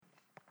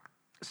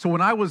So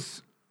when I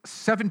was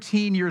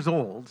 17 years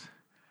old,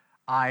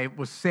 I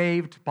was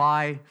saved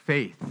by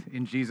faith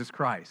in Jesus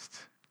Christ.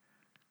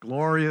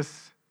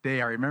 Glorious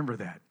day, I remember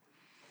that.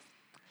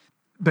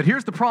 But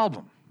here's the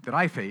problem that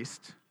I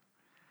faced.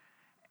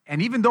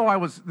 And even though I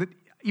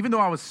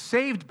was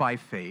saved by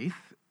faith,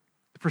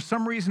 for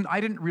some reason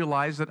I didn't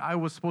realize that I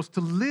was supposed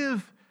to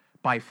live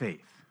by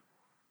faith.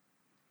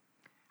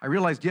 I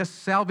realized, yes,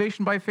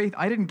 salvation by faith.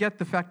 I didn't get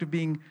the fact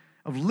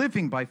of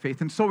living by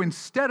faith. And so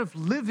instead of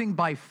living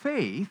by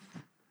faith,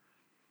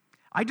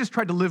 I just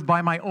tried to live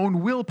by my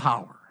own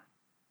willpower.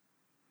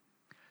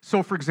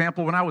 So, for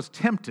example, when I was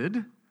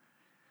tempted,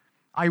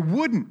 I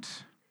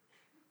wouldn't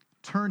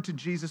turn to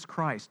Jesus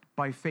Christ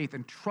by faith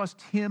and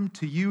trust Him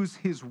to use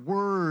His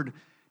word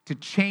to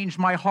change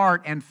my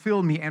heart and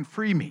fill me and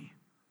free me.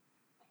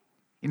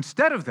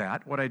 Instead of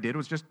that, what I did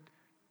was just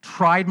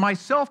tried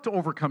myself to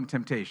overcome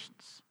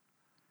temptations.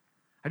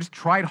 I just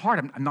tried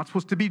hard. I'm not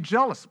supposed to be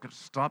jealous. I'm going to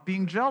stop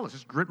being jealous.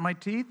 Just grit my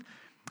teeth.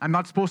 I'm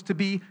not supposed to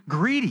be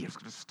greedy. I'm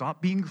going to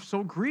stop being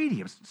so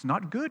greedy. It's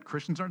not good.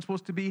 Christians aren't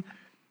supposed to be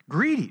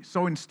greedy.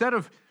 So instead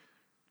of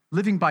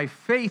living by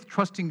faith,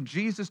 trusting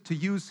Jesus to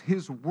use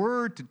His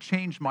word to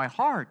change my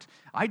heart,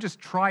 I just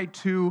tried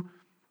to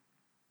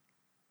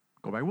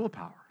go by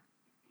willpower,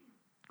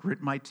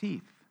 grit my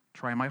teeth,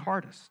 try my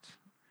hardest.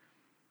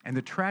 And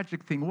the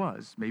tragic thing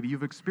was, maybe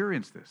you've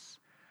experienced this,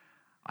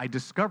 I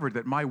discovered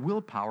that my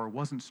willpower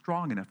wasn't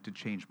strong enough to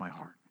change my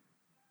heart.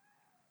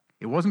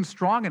 It wasn't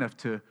strong enough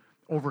to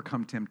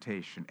overcome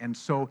temptation. And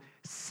so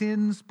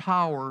sin's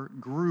power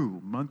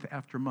grew month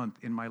after month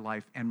in my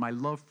life, and my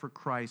love for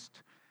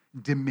Christ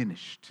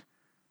diminished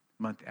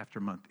month after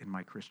month in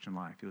my Christian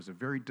life. It was a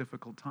very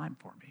difficult time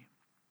for me.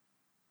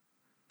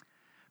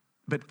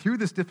 But through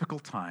this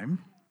difficult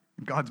time,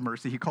 in God's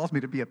mercy, He calls me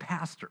to be a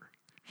pastor.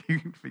 You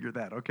can figure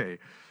that. Okay,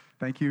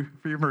 thank you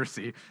for your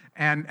mercy.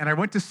 And I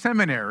went to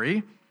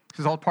seminary. This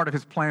is all part of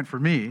His plan for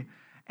me.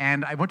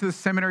 And I went to the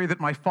seminary that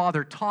my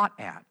father taught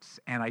at,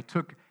 and I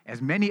took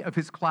as many of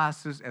his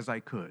classes as I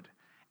could.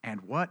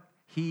 And what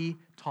he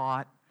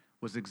taught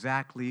was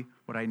exactly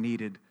what I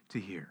needed to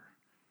hear.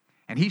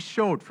 And he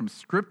showed from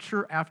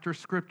Scripture after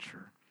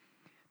Scripture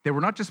that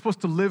we're not just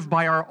supposed to live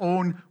by our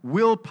own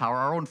willpower,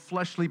 our own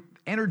fleshly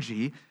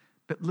energy,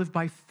 but live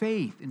by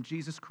faith in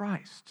Jesus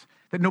Christ.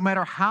 That no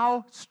matter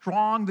how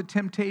strong the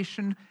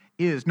temptation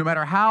is, no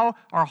matter how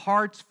our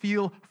hearts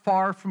feel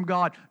far from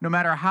God, no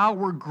matter how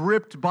we're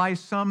gripped by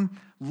some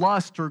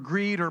lust or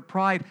greed or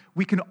pride,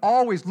 we can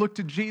always look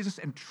to Jesus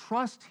and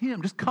trust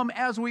Him. Just come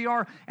as we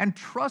are and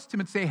trust Him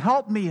and say,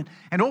 help me,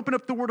 and open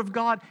up the Word of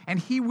God, and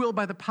He will,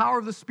 by the power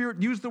of the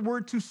Spirit, use the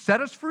Word to set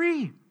us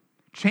free,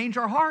 change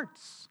our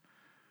hearts.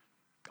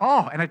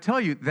 Oh, and I tell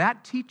you,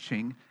 that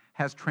teaching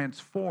has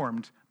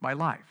transformed my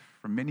life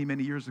from many,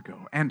 many years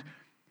ago. And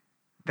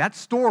that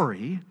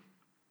story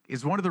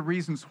is one of the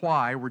reasons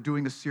why we're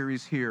doing a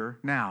series here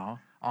now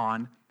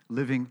on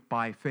living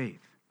by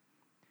faith.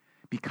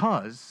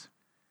 Because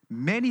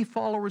many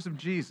followers of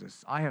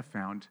Jesus, I have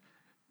found,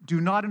 do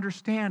not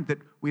understand that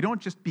we don't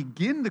just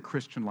begin the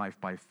Christian life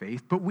by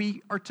faith, but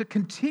we are to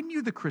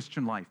continue the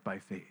Christian life by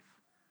faith.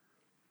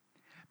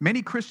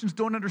 Many Christians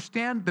don't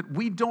understand that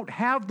we don't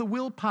have the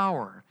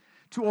willpower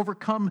to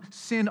overcome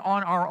sin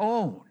on our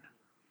own.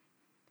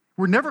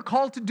 We're never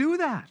called to do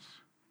that.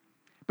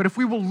 But if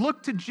we will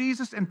look to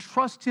Jesus and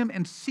trust Him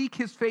and seek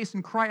His face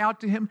and cry out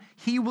to Him,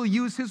 He will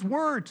use His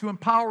word to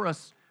empower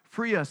us,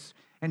 free us,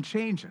 and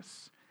change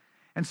us.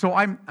 And so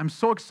I'm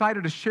so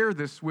excited to share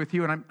this with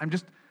you, and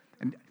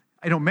and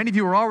I know many of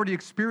you are already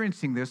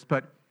experiencing this,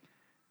 but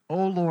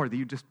oh Lord, that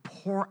you just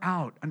pour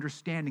out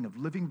understanding of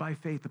living by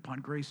faith upon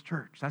Grace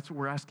Church. That's what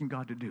we're asking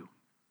God to do.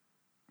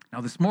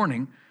 Now this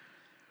morning,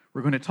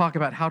 we're going to talk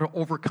about how to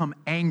overcome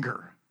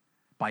anger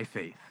by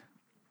faith.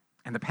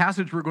 And the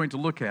passage we're going to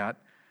look at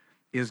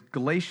is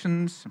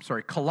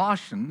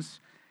Colossians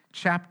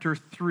chapter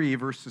 3,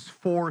 verses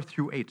 4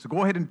 through 8. So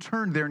go ahead and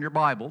turn there in your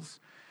Bibles.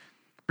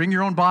 Bring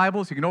your own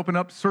Bibles. You can open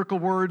up circle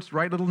words,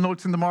 write little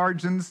notes in the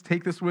margins.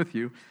 Take this with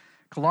you.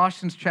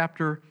 Colossians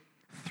chapter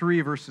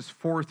 3, verses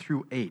 4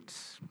 through 8.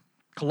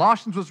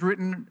 Colossians was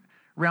written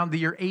around the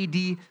year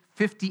AD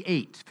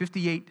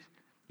 58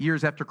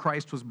 years after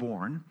Christ was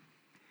born.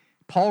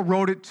 Paul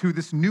wrote it to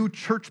this new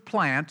church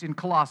plant in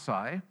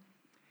Colossae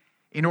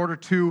in order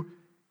to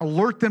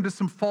alert them to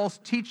some false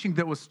teaching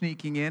that was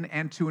sneaking in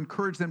and to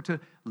encourage them to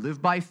live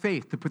by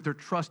faith, to put their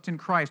trust in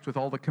Christ with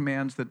all the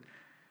commands that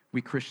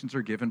we Christians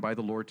are given by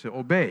the Lord to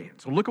obey.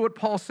 So look at what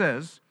Paul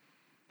says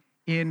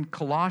in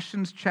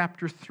Colossians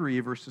chapter 3,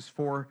 verses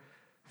 4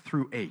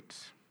 through 8.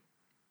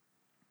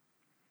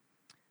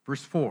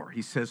 Verse 4,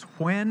 he says,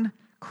 when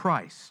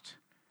Christ,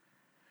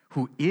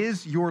 who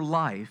is your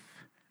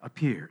life,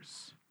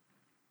 appears,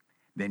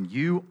 then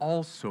you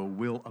also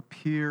will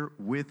appear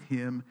with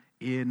Him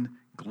in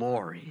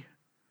glory.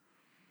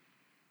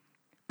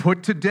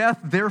 Put to death,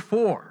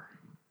 therefore,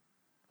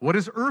 what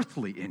is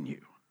earthly in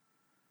you: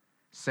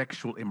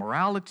 sexual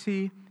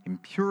immorality,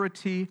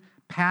 impurity,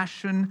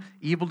 passion,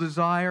 evil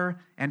desire,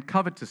 and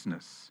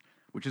covetousness,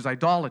 which is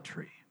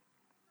idolatry.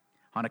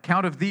 On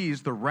account of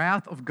these, the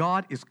wrath of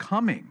God is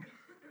coming.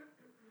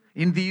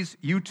 In these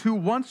you too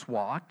once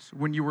walked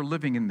when you were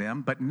living in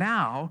them, but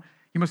now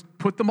you must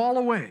put them all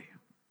away.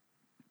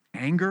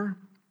 Anger,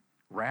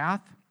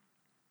 wrath,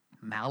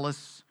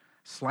 malice,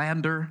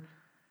 slander,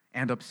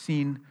 and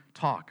obscene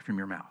talk from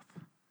your mouth.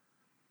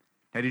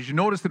 Now, did you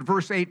notice that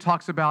verse 8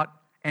 talks about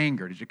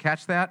anger? Did you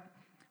catch that?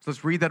 So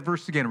let's read that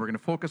verse again. We're going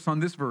to focus on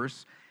this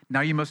verse.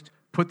 Now you must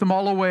put them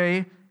all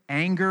away.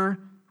 Anger,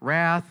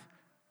 wrath,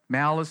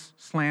 malice,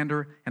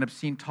 slander, and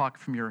obscene talk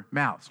from your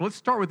mouth. So let's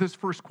start with this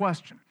first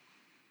question.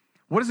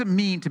 What does it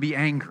mean to be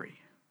angry?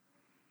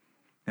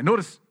 And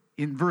notice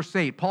in verse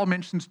 8, Paul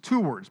mentions two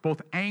words,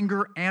 both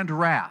anger and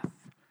wrath.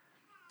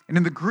 And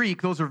in the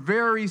Greek, those are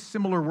very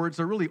similar words.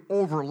 They're really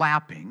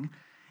overlapping.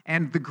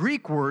 And the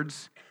Greek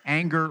words,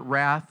 anger,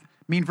 wrath,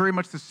 mean very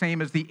much the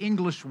same as the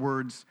English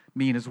words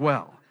mean as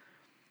well.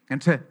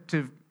 And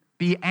to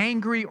be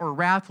angry or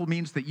wrathful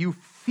means that you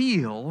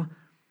feel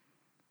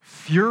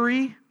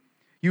fury,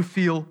 you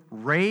feel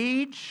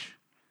rage,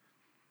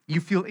 you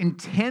feel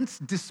intense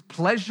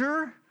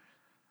displeasure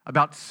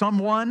about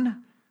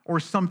someone or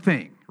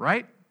something,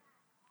 right?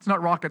 It's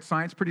not rocket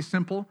science, pretty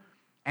simple.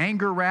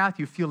 Anger, wrath,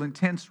 you feel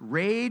intense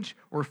rage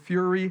or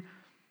fury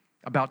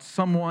about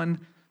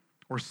someone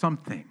or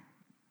something.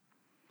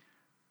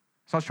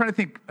 So I was trying to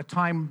think a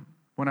time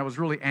when I was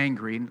really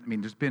angry. I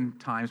mean, there's been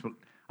times, but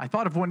I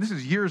thought of one, this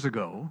is years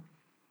ago,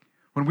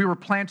 when we were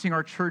planting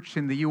our church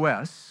in the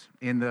U.S.,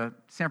 in the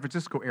San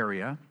Francisco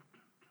area,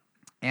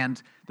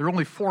 and there were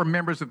only 4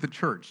 members of the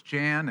church,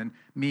 Jan and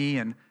me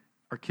and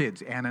our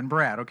kids, Anna and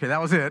Brad. Okay,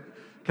 that was it.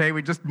 Okay,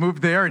 we just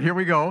moved there, and here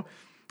we go.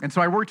 And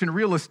so I worked in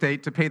real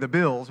estate to pay the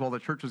bills while the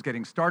church was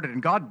getting started,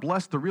 and God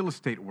blessed the real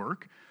estate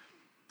work.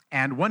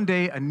 And one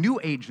day, a new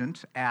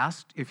agent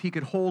asked if he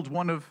could hold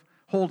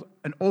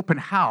an open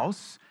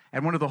house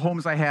at one of the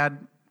homes I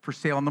had for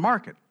sale on the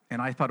market.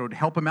 And I thought it would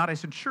help him out. I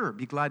said, sure,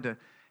 be glad to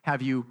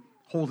have you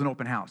hold an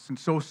open house. And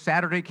so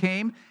Saturday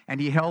came,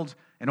 and he held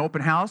an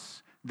open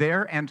house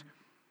there. And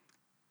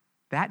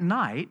that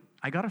night,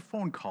 I got a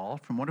phone call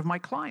from one of my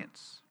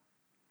clients.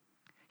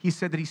 He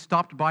said that he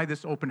stopped by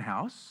this open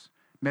house,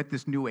 met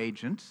this new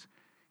agent.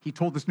 He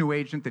told this new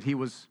agent that he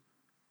was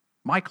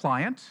my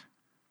client,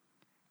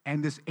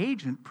 and this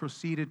agent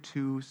proceeded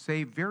to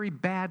say very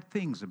bad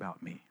things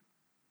about me.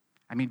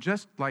 I mean,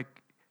 just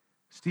like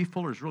Steve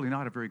Fuller is really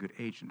not a very good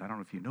agent. I don't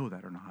know if you know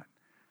that or not.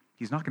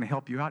 He's not going to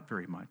help you out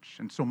very much.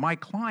 And so my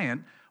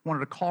client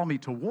wanted to call me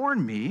to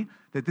warn me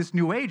that this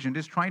new agent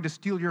is trying to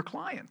steal your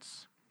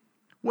clients.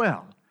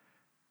 Well,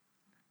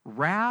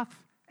 wrath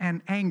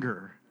and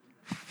anger,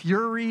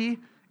 fury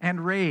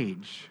and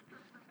rage,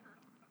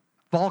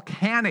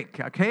 volcanic,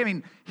 okay? I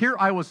mean, here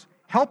I was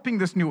helping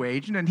this new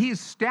agent, and he's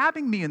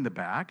stabbing me in the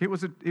back. It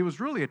was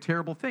really a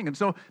terrible thing. And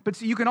so, but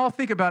see, you can all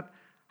think about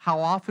how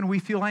often we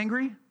feel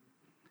angry.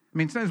 I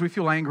mean, sometimes we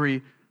feel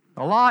angry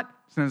a lot,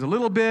 sometimes a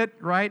little bit,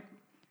 right?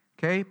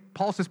 Okay,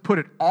 Paul says put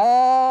it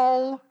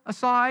all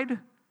aside,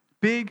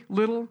 big,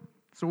 little,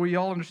 so we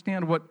all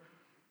understand what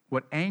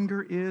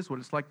anger is, what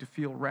it's like to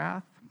feel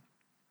wrath.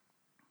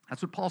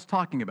 That's what Paul's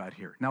talking about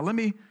here. Now, let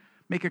me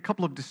make a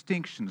couple of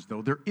distinctions,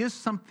 though. There is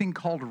something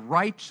called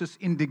righteous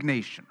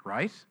indignation,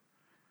 right?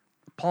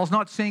 Paul's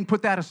not saying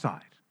put that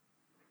aside.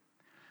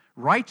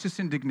 Righteous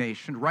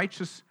indignation,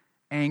 righteous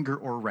anger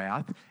or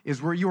wrath,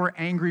 is where you are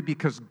angry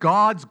because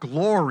God's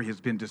glory has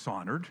been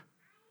dishonored,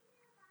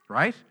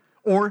 right?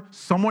 Or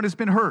someone has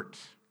been hurt,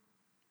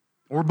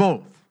 or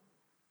both.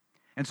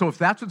 And so if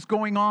that's what's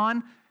going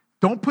on,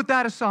 don't put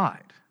that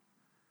aside.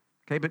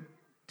 Okay, but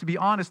to be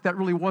honest, that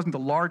really wasn't a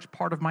large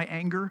part of my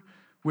anger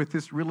with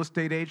this real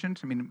estate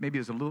agent. I mean, maybe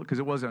it was a little, because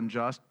it was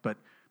unjust, but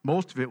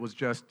most of it was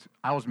just,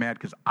 I was mad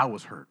because I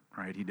was hurt,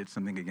 right? He did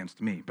something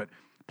against me. But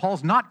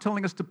Paul's not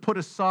telling us to put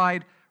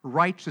aside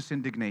righteous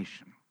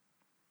indignation.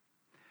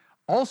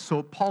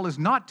 Also, Paul is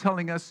not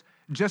telling us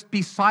just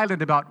be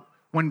silent about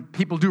when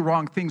people do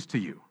wrong things to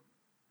you.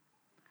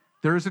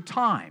 There is a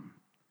time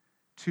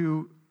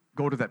to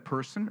go to that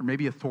person, or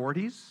maybe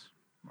authorities,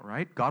 all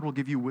right? God will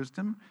give you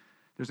wisdom.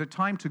 There's a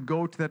time to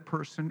go to that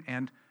person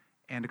and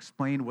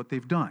explain what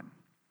they've done.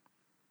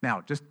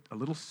 Now, just a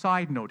little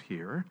side note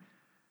here.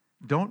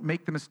 Don't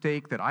make the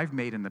mistake that I've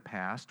made in the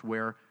past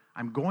where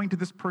I'm going to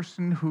this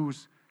person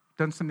who's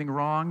done something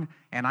wrong,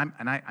 and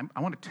I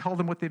want to tell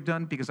them what they've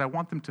done because I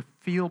want them to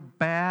feel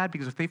bad,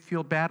 because if they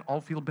feel bad,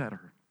 I'll feel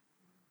better.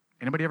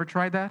 Anybody ever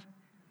tried that?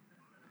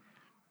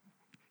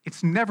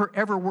 It's never,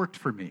 ever worked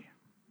for me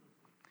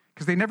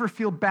because they never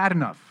feel bad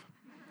enough.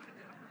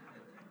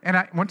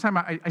 And one time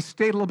I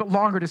stayed a little bit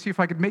longer to see if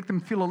I could make them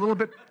feel a little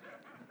bit.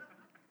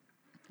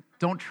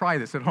 Don't try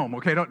this at home,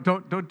 okay?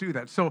 Don't do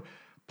that. So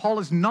Paul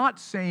is not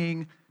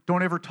saying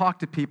don't ever talk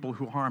to people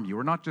who harm you.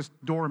 We're not just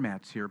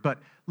doormats here. But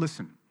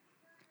listen,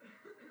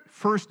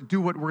 first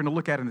do what we're going to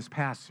look at in this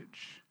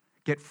passage.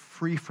 Get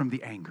free from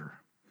the anger.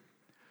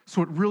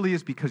 So it really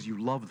is because you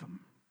love them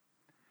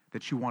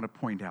that you want to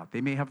point out.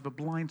 They may have a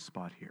blind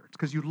spot here. It's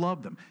because you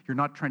love them. You're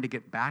not trying to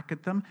get back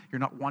at them. You're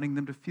not wanting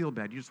them to feel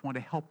bad. You just want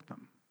to help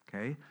them,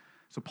 okay?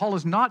 So Paul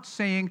is not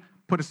saying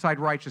put aside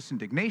righteous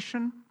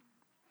indignation.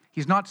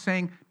 He's not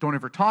saying don't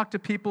ever talk to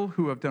people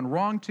who have done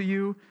wrong to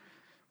you.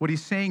 What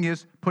he's saying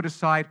is put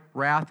aside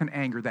wrath and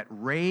anger, that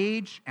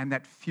rage and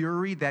that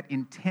fury, that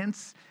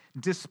intense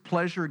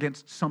displeasure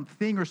against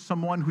something or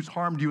someone who's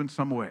harmed you in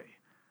some way.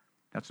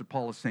 That's what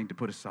Paul is saying to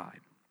put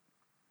aside.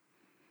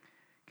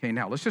 Okay,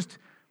 now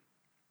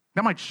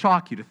that might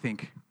shock you to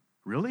think,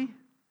 really?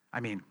 I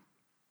mean,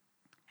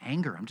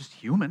 anger, I'm just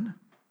human,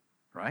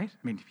 right?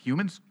 I mean,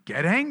 humans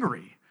get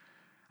angry.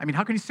 I mean,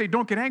 how can you say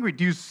don't get angry?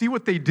 Do you see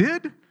what they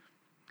did?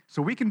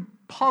 So we can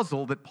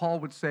puzzle that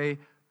Paul would say,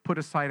 put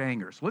aside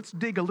anger. So let's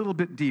dig a little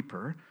bit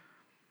deeper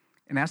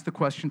and ask the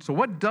question, so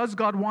what does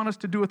God want us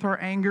to do with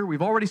our anger?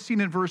 We've already seen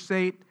in verse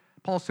 8,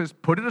 Paul says,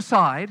 put it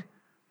aside.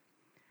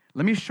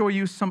 Let me show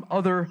you some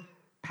other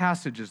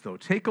passages, though.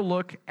 Take a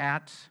look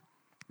at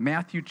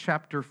Matthew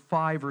chapter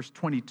 5, verse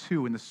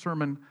 22 in the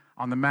Sermon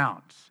on the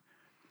Mount.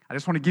 I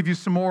just want to give you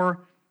some more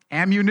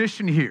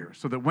ammunition here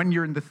so that when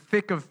you're in the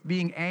thick of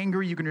being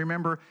angry, you can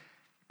remember,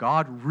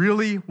 God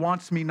really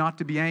wants me not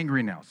to be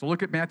angry now. So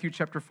look at Matthew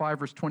chapter 5,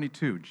 verse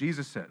 22.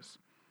 Jesus says,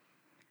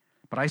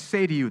 but I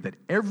say to you that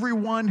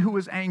everyone who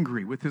is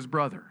angry with his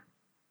brother,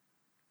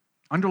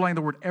 underline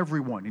the word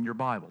everyone in your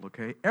Bible,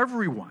 okay?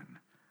 Everyone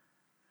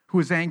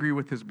who is angry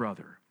with his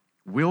brother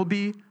will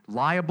be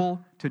liable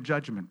to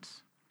judgment.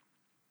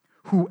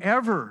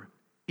 Whoever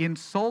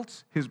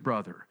insults his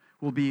brother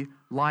will be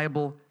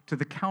liable to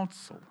the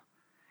council.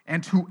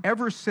 And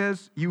whoever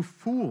says, you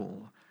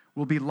fool,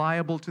 will be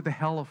liable to the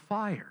hell of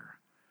fire.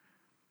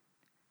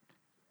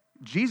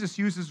 Jesus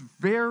uses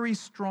very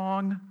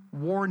strong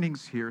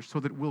warnings here so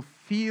that we'll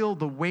feel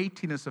the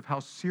weightiness of how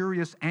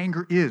serious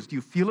anger is. Do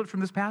you feel it from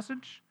this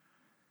passage?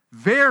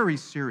 Very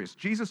serious.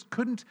 Jesus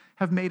couldn't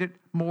have made it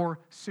more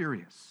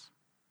serious.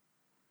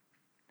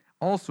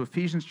 Also,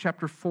 Ephesians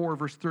chapter 4,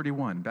 verse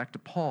 31, back to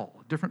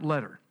Paul, a different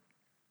letter.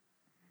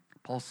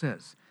 Paul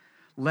says,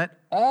 let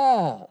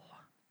all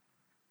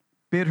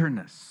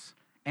bitterness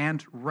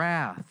and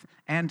wrath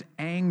and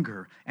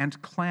anger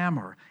and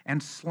clamor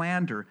and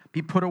slander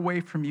be put away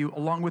from you,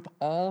 along with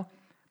all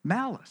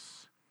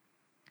malice.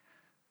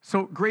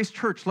 So, Grace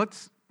Church,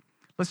 let's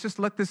just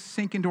let this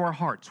sink into our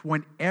hearts.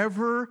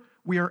 Whenever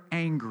we are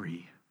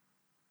angry,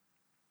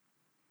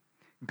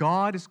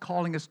 God is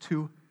calling us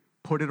to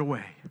put it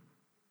away.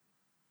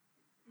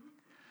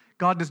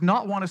 God does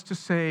not want us to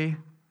say,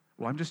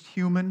 well, I'm just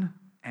human.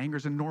 Anger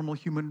is a normal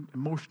human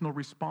emotional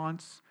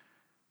response.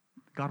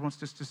 God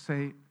wants us to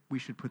say, we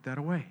should put that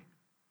away.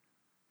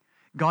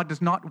 God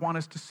does not want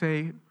us to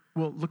say,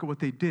 well, look at what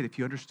they did. If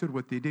you understood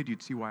what they did,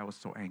 you'd see why I was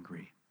so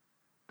angry.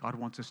 God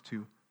wants us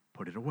to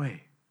put it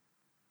away.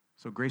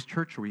 So, Grace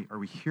Church, are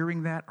we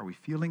hearing that? Are we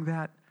feeling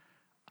that?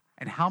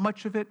 And how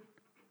much of it?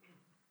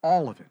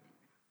 All of it.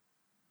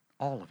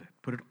 All of it.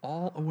 Put it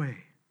all away.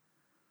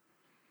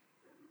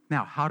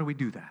 Now, how do we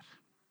do that?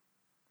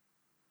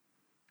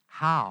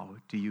 How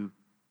do you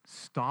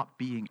stop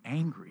being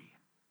angry?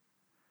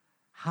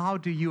 How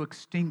do you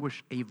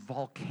extinguish a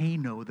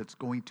volcano that's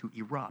going to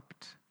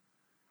erupt?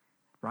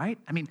 Right?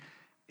 I mean,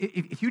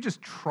 if you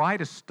just try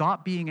to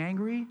stop being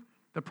angry,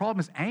 the problem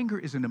is anger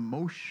is an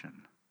emotion.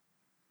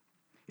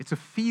 It's a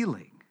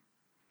feeling.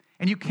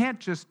 And you can't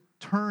just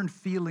turn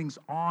feelings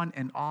on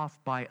and off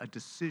by a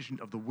decision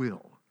of the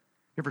will.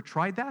 You ever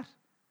tried that?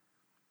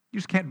 You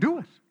just can't do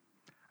it.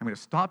 I'm going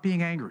to stop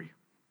being angry.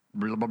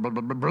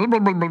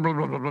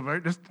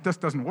 This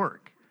just doesn't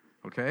work,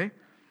 okay?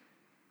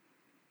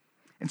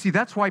 And see,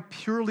 that's why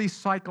purely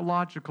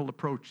psychological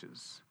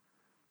approaches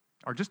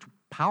are just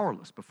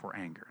powerless before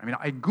anger. I mean,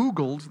 I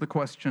Googled the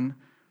question,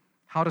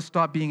 how to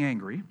stop being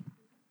angry.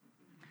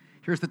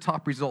 Here's the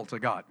top results I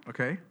got,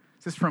 okay?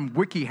 This is from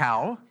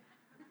WikiHow,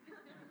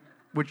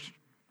 which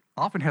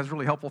often has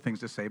really helpful things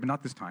to say, but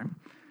not this time.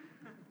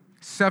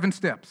 7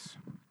 steps.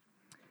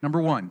 Number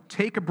 1,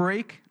 take a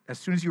break as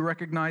soon as you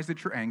recognize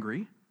that you're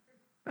angry.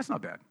 That's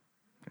not bad.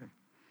 Okay.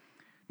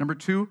 Number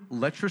 2,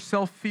 let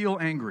yourself feel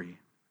angry.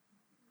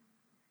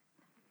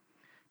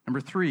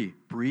 Number 3,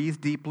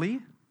 breathe deeply.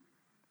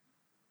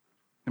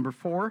 Number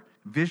 4,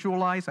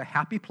 visualize a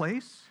happy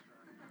place.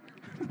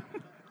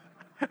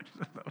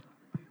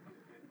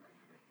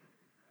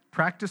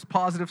 Practice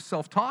positive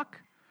self-talk.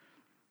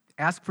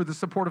 Ask for the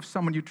support of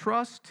someone you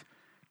trust.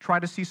 Try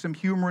to see some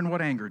humor in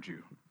what angered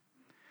you.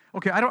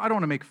 Okay, I don't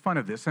want to make fun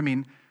of this. I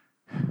mean,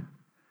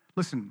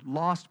 listen,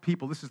 lost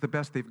people, this is the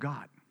best they've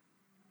got.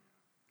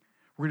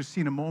 We're going to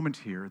see in a moment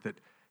here that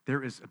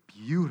there is a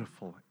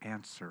beautiful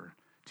answer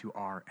to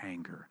our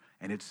anger,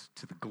 and it's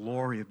to the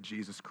glory of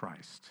Jesus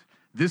Christ.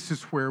 This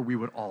is where we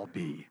would all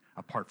be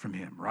apart from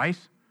him, right?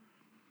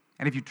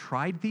 And have you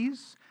tried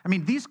these? I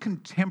mean, these can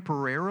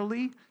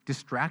temporarily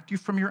distract you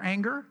from your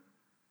anger.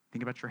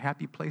 Think about your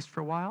happy place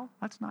for a while.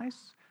 That's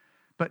nice.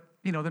 But,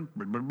 then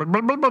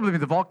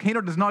the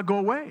volcano does not go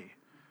away.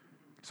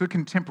 So it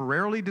can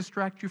temporarily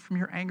distract you from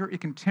your anger.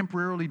 It can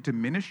temporarily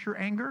diminish your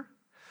anger.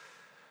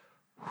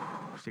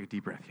 Let's take a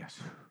deep breath, yes.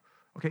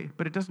 Okay,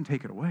 but it doesn't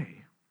take it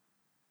away.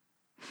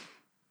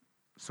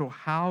 So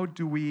how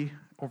do we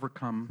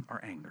overcome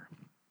our anger?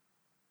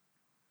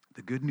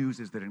 The good news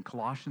is that in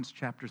Colossians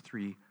chapter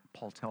 3,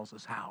 Paul tells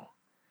us how.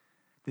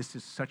 This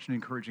is such an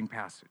encouraging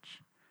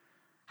passage.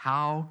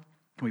 How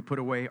can we put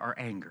away our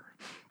anger?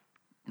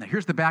 Now,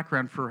 here's the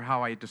background for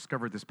how I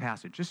discovered this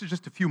passage. This is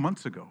just a few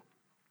months ago.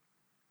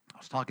 I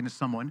was talking to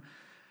someone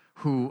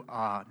who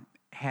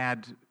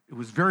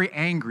was very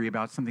angry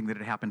about something that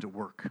had happened at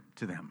work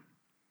to them,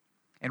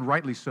 and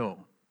rightly so.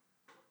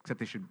 Except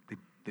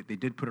they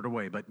did put it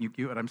away. But you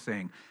get what I'm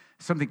saying.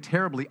 Something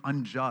terribly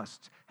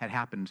unjust had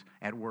happened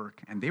at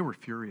work, and they were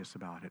furious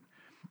about it.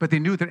 But they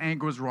knew that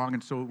anger was wrong,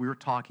 and so we were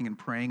talking and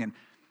praying,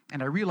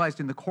 and I realized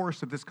in the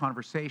course of this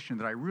conversation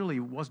that I really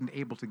wasn't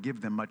able to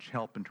give them much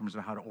help in terms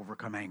of how to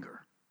overcome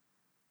anger,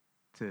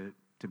 to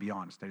be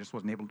honest. I just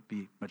wasn't able to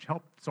be much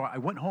help. So I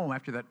went home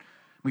after that.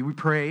 We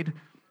prayed.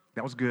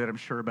 That was good, I'm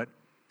sure. But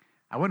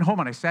I went home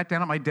and I sat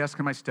down at my desk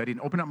in my study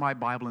and opened up my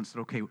Bible and said,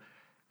 okay,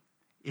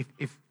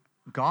 if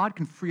God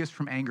can free us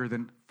from anger,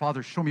 then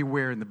Father, show me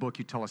where in the book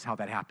you tell us how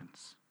that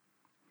happens.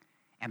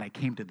 And I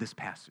came to this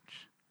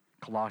passage,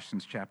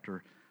 Colossians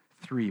chapter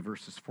 3,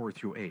 verses 4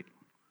 through 8.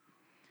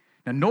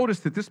 Now notice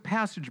that this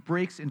passage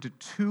breaks into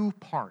two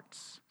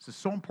parts. This is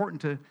so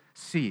important to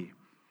see.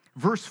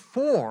 Verse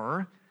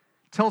 4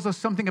 tells us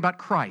something about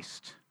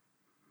Christ.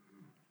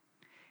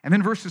 And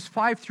then verses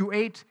 5 through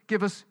 8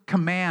 give us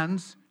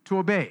commands to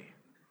obey.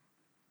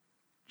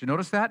 Did you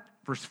notice that?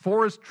 Verse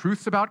 4 is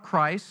truths about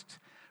Christ.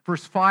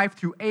 Verse 5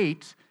 through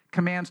 8,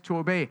 commands to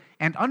obey.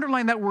 And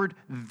underline that word,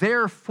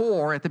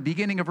 therefore, at the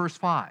beginning of verse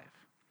 5.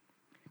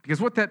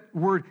 Because what that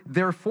word,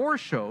 therefore,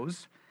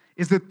 shows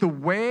is that the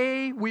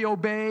way we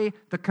obey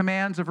the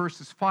commands of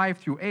verses 5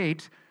 through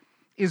 8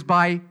 is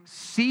by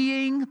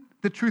seeing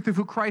the truth of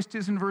who Christ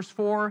is in verse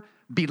 4,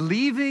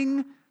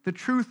 believing the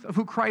truth of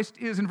who Christ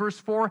is in verse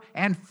 4,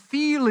 and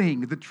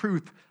feeling the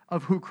truth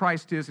of who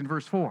Christ is in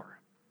verse 4.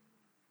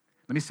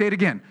 Let me say it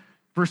again.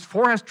 Verse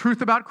 4 has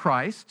truth about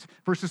Christ.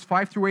 Verses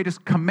 5 through 8 is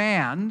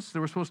commands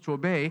that we're supposed to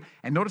obey.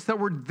 And notice that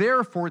word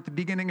therefore at the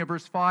beginning of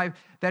verse 5.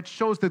 That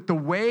shows that the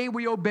way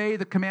we obey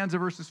the commands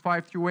of verses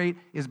 5 through 8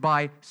 is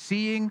by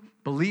seeing,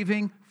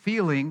 believing,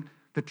 feeling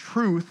the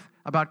truth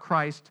about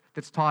Christ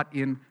that's taught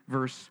in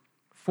verse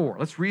 4.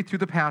 Let's read through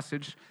the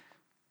passage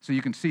so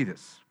you can see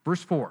this.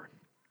 Verse 4.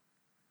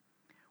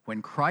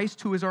 When Christ,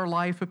 who is our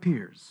life,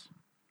 appears,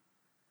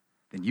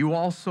 then you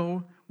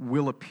also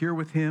will appear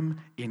with him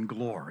in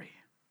glory.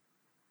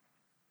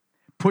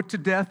 Put to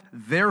death,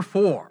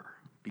 therefore,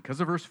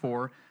 because of verse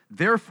 4,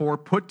 therefore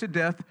put to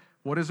death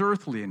what is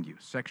earthly in you,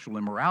 sexual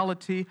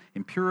immorality,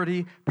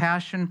 impurity,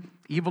 passion,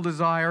 evil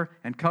desire,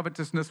 and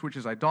covetousness, which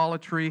is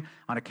idolatry.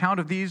 On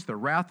account of these, the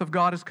wrath of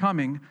God is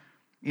coming.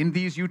 In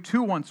these you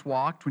too once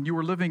walked when you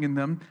were living in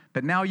them,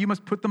 but now you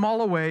must put them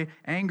all away,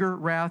 anger,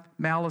 wrath,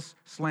 malice,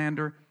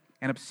 slander,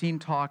 and obscene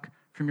talk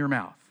from your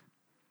mouth.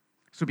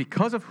 So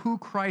because of who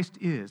Christ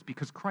is,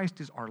 because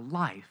Christ is our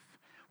life,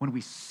 when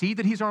we see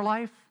that he's our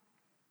life,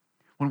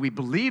 when we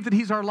believe that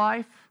he's our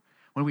life,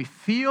 when we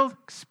feel,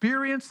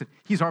 experience that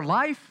he's our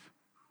life,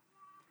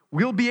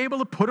 we'll be able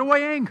to put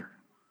away anger.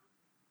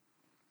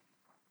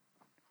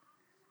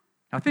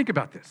 Now think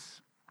about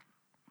this.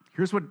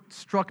 Here's what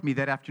struck me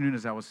that afternoon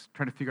as I was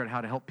trying to figure out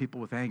how to help people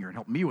with anger and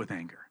help me with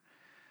anger.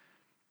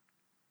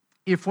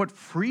 If what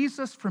frees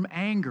us from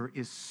anger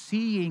is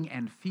seeing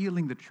and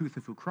feeling the truth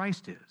of who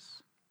Christ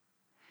is,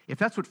 if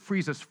that's what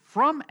frees us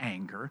from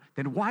anger,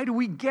 then why do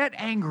we get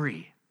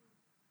angry?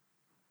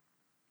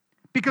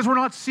 Because we're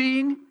not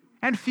seeing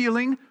and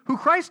feeling who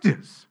Christ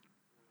is.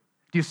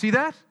 Do you see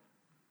that?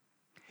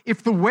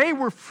 If the way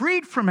we're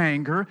freed from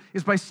anger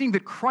is by seeing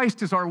that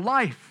Christ is our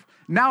life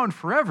now and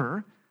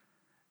forever,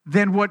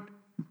 then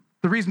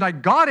the reason I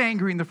got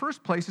angry in the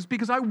first place is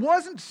because I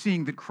wasn't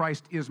seeing that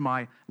Christ is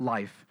my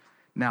life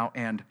now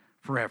and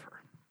forever.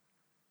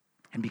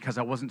 And because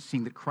I wasn't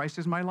seeing that Christ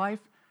is my life,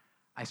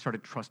 I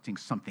started trusting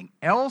something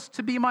else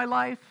to be my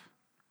life,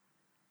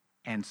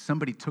 and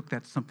somebody took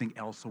that something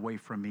else away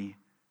from me,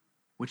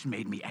 which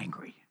made me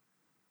angry.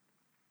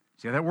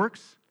 See how that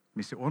works? Let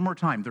me say it one more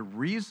time. The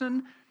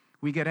reason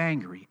we get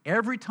angry,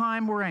 every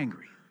time we're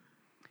angry,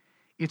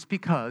 it's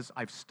because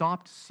I've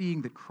stopped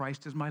seeing that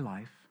Christ is my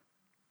life.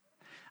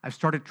 I've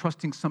started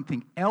trusting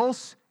something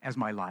else as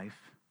my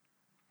life,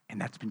 and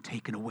that's been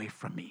taken away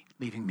from me,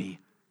 leaving me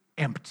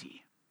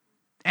empty.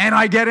 And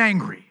I get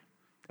angry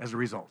as a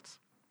result.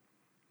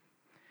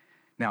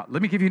 Now,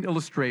 let me give you an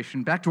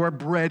illustration. Back to our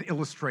bread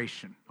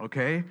illustration,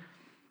 okay?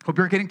 Hope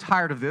you're getting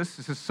tired of this.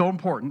 This is so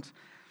important.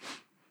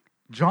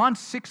 John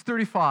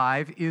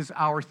 6:35 is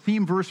our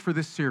theme verse for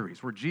this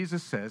series, where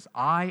Jesus says,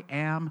 I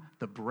am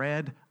the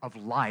bread of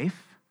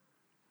life.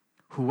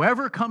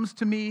 Whoever comes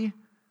to me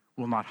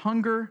will not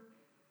hunger.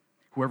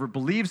 Whoever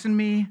believes in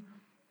me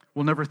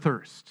will never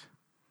thirst.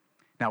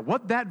 Now,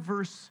 that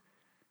verse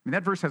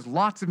has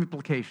lots of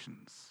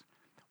implications.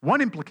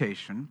 One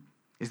implication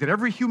is that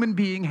every human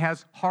being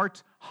has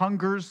heart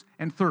hungers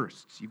and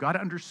thirsts. You got to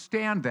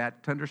understand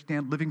that to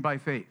understand living by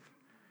faith.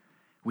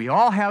 We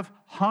all have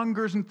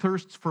hungers and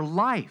thirsts for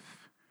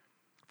life,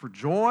 for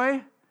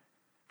joy,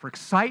 for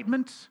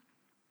excitement,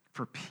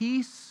 for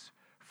peace,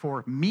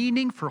 for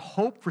meaning, for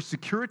hope, for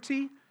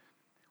security.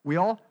 We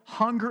all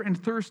hunger and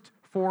thirst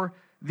for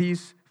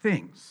these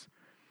things.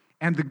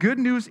 And the good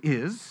news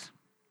is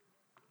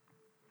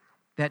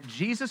that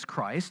Jesus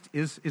Christ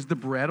is the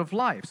bread of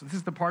life. So this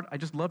is the part I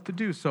just love to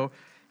do. So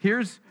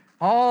here's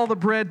all the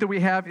bread that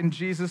we have in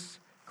Jesus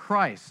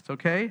Christ,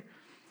 okay?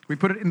 We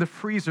put it in the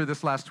freezer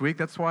this last week.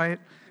 That's why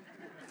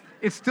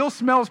it still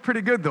smells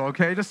pretty good, though,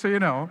 okay? Just so you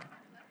know.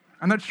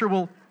 I'm not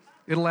sure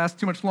it'll last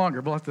too much longer.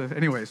 We'll have to,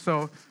 anyway.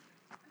 So,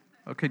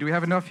 okay, do we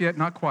have enough yet?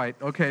 Not quite.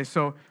 Okay,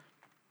 so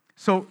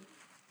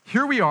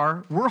here we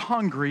are. We're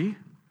hungry.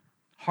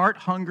 Heart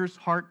hungers,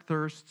 heart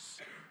thirsts,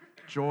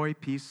 joy,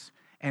 peace.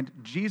 And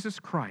Jesus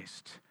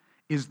Christ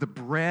is the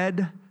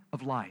bread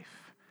of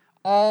life.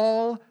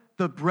 All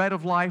the bread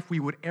of life we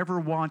would ever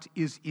want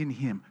is in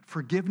Him.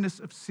 Forgiveness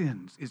of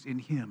sins is in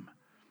Him.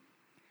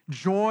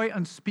 Joy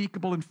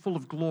unspeakable and full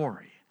of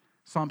glory,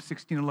 Psalm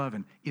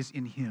 16:11, is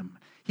in Him.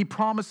 He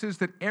promises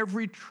that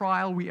every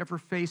trial we ever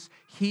face,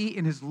 He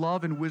in His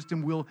love and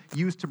wisdom will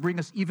use to bring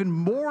us even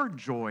more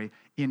joy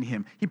in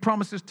Him. He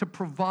promises to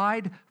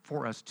provide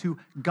for us, to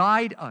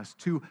guide us,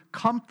 to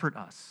comfort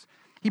us.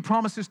 He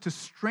promises to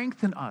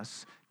strengthen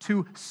us,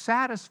 to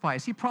satisfy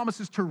us. He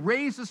promises to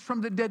raise us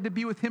from the dead to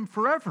be with Him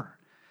forever.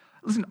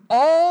 Listen,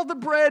 all the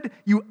bread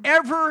you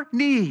ever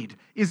need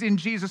is in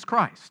Jesus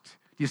Christ.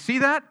 Do you see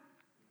that?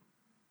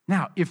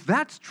 Now, if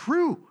that's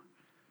true,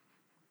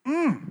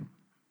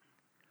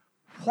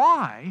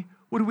 why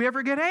would we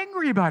ever get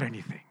angry about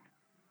anything?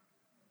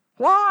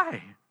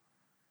 Why?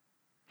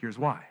 Here's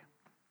why.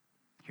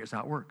 Here's how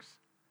it works.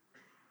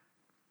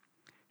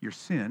 Your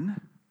sin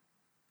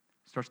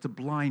starts to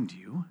blind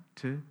you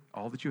to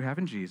all that you have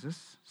in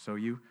Jesus. So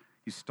you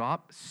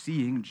stop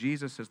seeing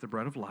Jesus as the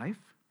bread of life.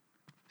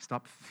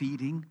 Stop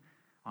feeding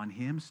on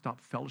Him.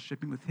 Stop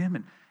fellowshipping with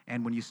Him.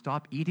 And when you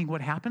stop eating,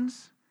 what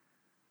happens?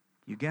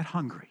 You get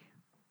hungry.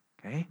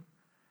 Okay?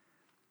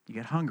 You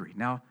get hungry.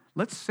 Now,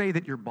 let's say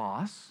that your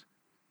boss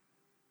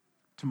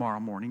tomorrow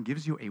morning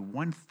gives you a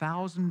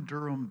 1,000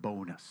 dirham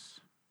bonus.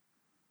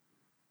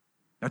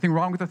 Nothing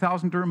wrong with a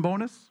 1,000 dirham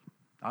bonus?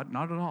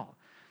 Not at all.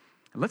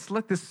 Let's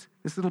let this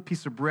little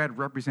piece of bread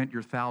represent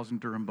your 1,000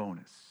 dirham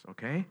bonus,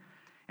 okay?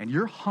 And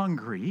you're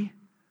hungry,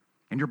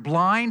 and you're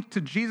blind to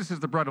Jesus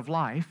as the bread of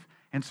life,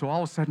 and so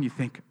all of a sudden you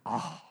think,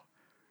 oh,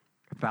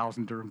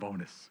 1,000 dirham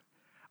bonus.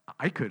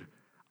 I could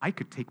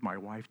take my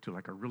wife to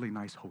like a really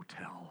nice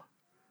hotel,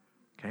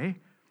 okay?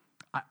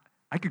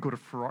 I could go to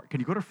Ferrari.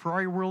 Can you go to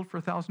Ferrari World for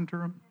 1,000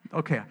 dirham?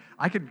 Okay,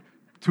 I could,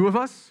 two of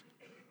us?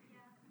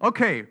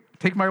 Okay,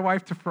 take my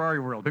wife to Ferrari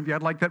World. Maybe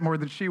I'd like that more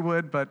than she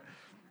would, but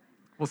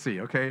we'll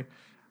see, okay?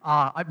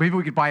 Maybe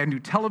we could buy a new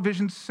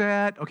television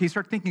set. Okay,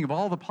 start thinking of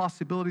all the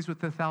possibilities with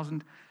the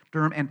 1,000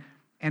 dirham.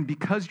 And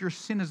because your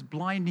sin is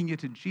blinding you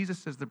to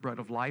Jesus as the bread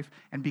of life,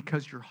 and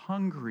because you're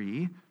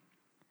hungry,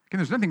 again,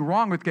 there's nothing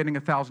wrong with getting a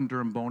 1,000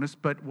 dirham bonus,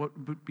 but what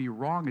would be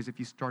wrong is if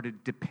you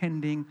started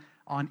depending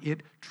on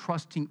it,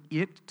 trusting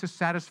it to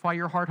satisfy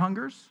your heart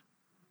hungers,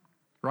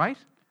 right?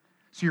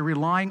 So you're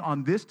relying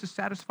on this to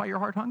satisfy your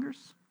heart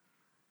hungers?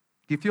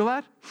 Do you feel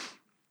that?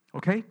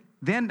 Okay.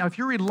 Then, now if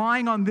you're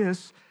relying on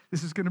this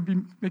is going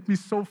to make me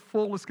so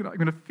full, I'm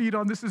going to feed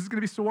on this is going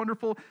to be so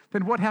wonderful,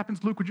 then what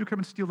happens? Luke, would you come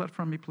and steal that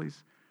from me,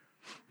 please?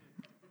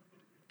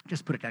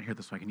 Just put it down here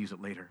so I can use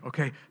it later,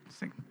 okay?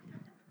 Sing.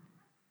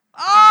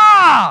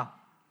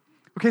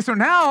 Okay, so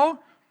now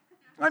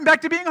I'm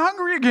back to being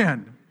hungry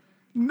again.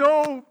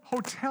 No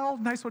hotel,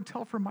 nice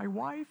hotel for my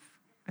wife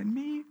and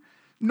me.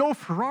 No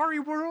Ferrari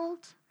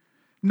World.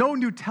 No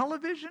new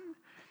television.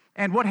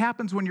 And what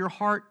happens when your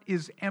heart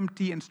is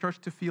empty and starts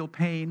to feel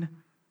pain?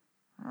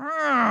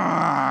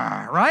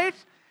 Right?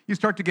 You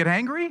start to get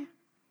angry?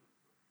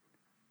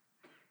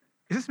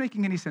 Is this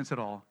making any sense at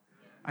all?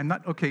 I'm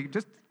not, okay,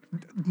 just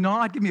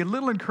nod, give me a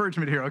little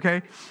encouragement here,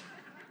 okay?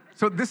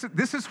 So this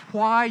is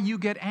why you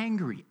get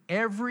angry.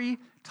 Every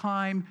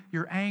time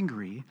you're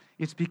angry,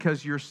 it's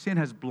because your sin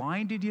has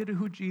blinded you to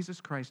who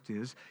Jesus Christ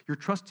is. You're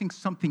trusting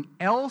something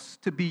else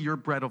to be your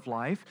bread of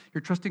life.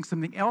 You're trusting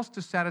something else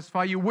to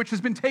satisfy you, which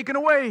has been taken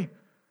away,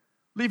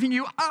 leaving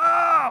you,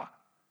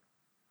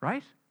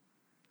 right?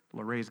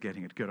 Lorraine's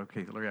getting it. Good,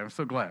 okay, Lorraine, I'm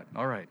so glad.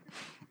 All right.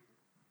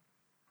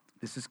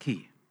 This is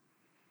key.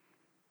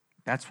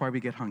 That's why we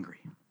get hungry.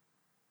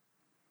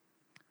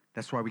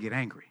 That's why we get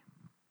angry.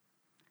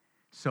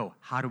 So,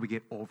 how do we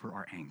get over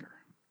our anger?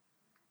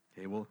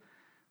 Okay, well,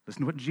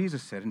 listen to what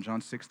Jesus said in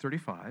John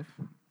 6:35,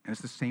 and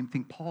it's the same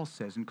thing Paul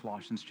says in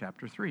Colossians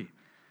chapter 3.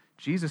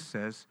 Jesus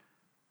says,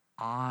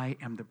 I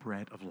am the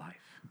bread of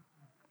life.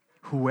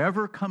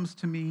 Whoever comes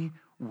to me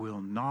will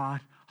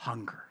not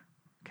hunger.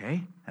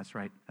 Okay? That's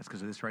right. That's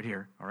because of this right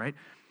here, all right?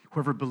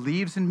 Whoever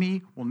believes in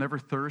me will never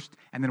thirst.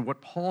 And then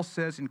what Paul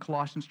says in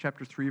Colossians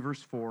chapter 3,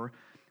 verse 4,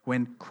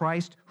 when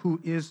Christ, who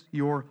is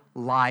your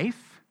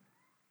life,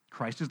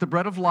 Christ is the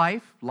bread of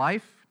life,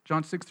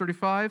 John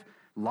 6:35,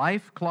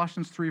 life,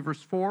 Colossians 3,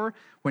 verse 4,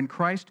 when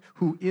Christ,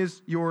 who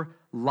is your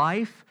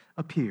life,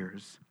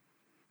 appears,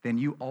 then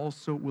you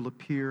also will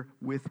appear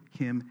with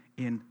him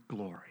in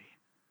glory.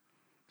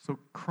 So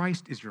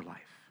Christ is your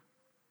life.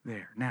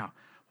 There. Now,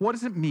 what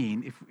does it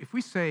mean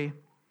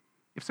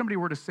if somebody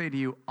were to say to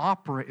you,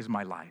 opera is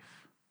my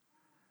life,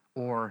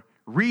 or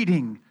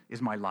reading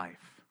is my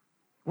life?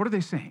 What are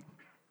they saying?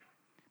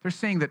 They're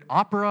saying that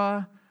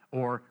opera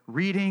or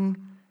reading,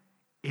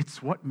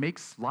 it's what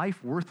makes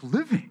life worth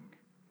living,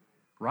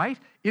 right?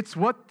 It's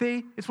what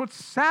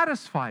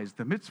satisfies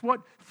them. It's what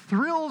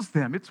thrills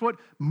them. It's what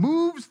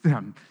moves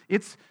them.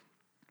 It's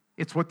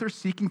what they're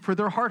seeking for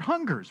their heart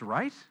hungers,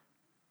 right?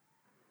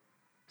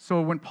 So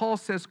when Paul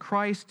says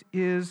Christ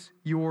is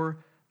your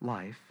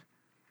life,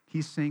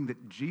 he's saying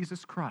that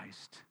Jesus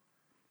Christ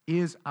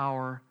is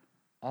our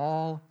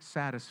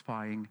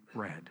all-satisfying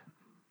bread.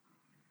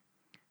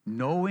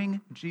 Knowing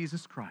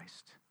Jesus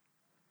Christ,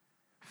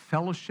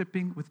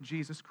 fellowshipping with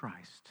Jesus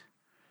Christ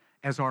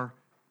as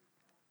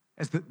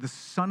the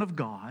Son of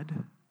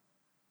God,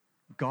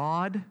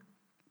 God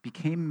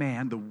became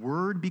man, the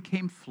Word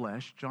became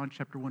flesh, John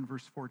chapter 1,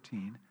 verse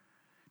 14,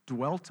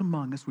 dwelt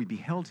among us, we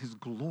beheld his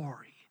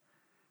glory.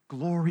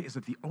 Glory is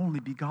of the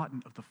only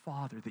begotten of the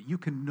Father, that you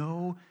can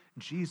know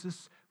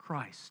Jesus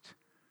Christ,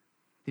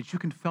 that you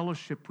can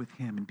fellowship with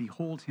him and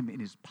behold him in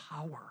his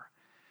power.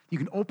 You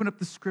can open up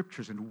the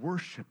scriptures and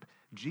worship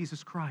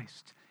Jesus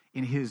Christ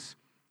in his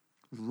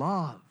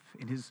love,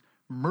 in his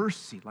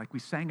mercy, like we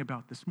sang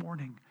about this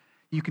morning.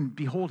 You can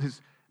behold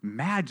his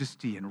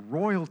majesty and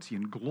royalty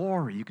and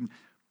glory. You can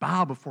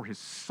bow before his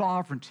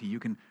sovereignty. You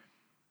can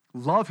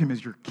love him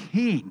as your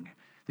king,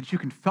 that you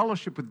can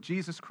fellowship with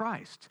Jesus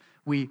Christ.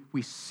 We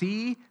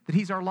see that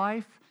he's our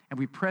life, and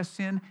we press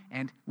in,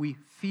 and we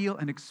feel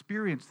and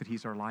experience that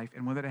he's our life.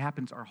 And when that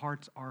happens, our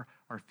hearts are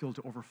filled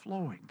to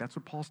overflowing. That's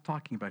what Paul's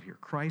talking about here.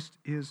 Christ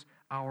is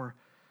our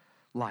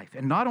life.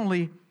 And not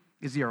only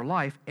is he our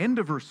life, end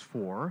of verse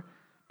 4,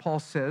 Paul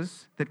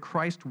says that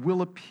Christ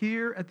will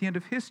appear at the end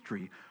of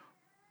history.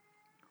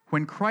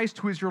 When Christ,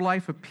 who is your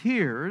life,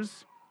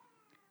 appears,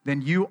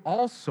 then you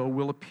also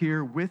will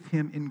appear with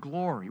him in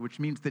glory, which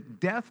means that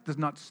death does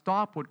not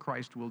stop what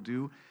Christ will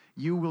do.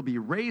 You will be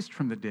raised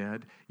from the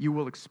dead. You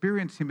will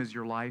experience him as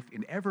your life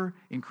in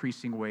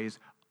ever-increasing ways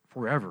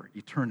forever,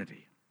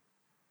 eternity.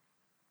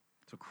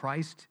 So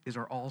Christ is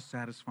our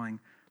all-satisfying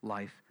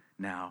life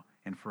now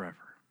and forever.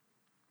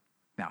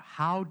 Now,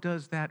 how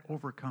does that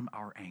overcome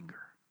our anger?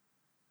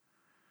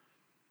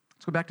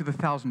 Let's go back to the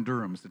 1,000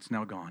 dirhams that's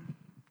now gone,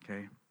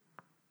 okay?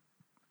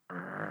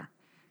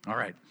 All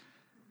right.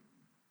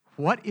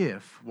 What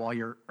if, while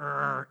you're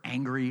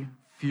angry,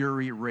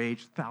 fury,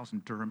 rage,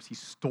 1,000 dirhams, he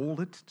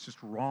stole it? It's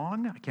just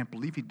wrong. I can't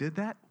believe he did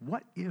that.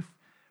 What if,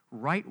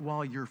 right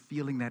while you're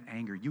feeling that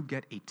anger, you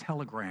get a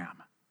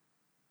telegram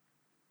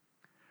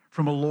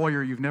from a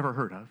lawyer you've never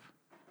heard of,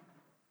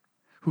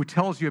 who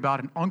tells you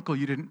about an uncle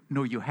you didn't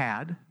know you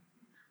had,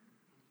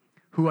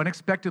 who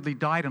unexpectedly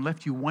died and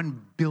left you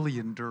 1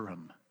 billion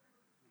dirham?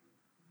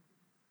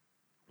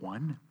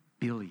 1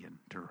 billion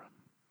dirham.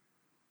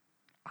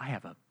 I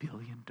have 1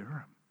 billion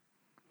dirham.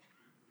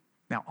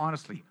 Now,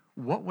 honestly,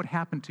 what would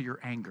happen to your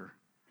anger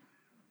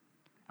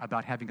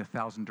about having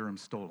 1,000 dirhams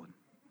stolen?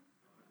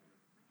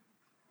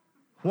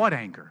 What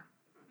anger?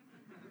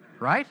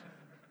 Right?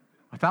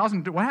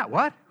 1,000,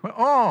 what?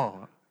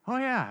 Oh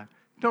yeah.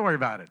 Don't worry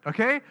about it,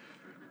 okay?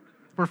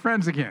 We're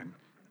friends again.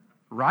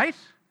 Right?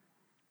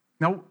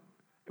 Now,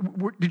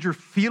 did your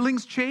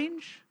feelings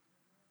change?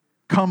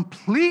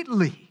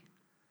 Completely.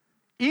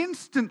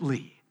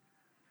 Instantly.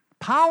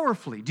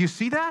 Powerfully. Do you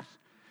see that?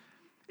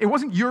 It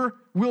wasn't your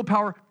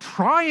willpower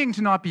trying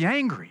to not be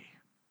angry.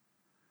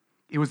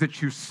 It was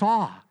that you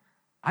saw,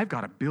 I've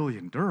got 1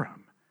 billion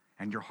dirham,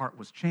 and your heart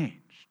was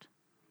changed.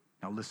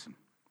 Now listen.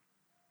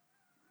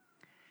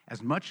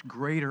 As much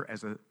greater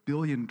as 1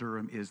 billion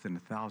dirham is than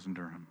 1,000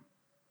 dirham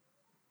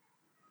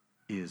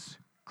is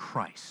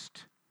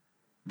Christ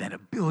than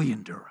 1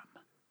 billion dirham.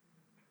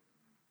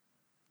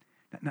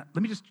 Now,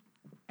 let me just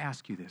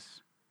ask you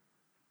this.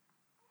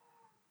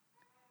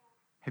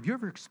 Have you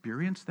ever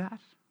experienced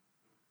that?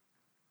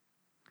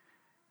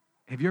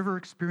 Have you ever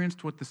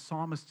experienced what the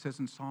psalmist says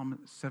in Psalm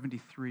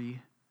 73?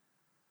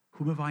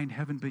 Whom have I in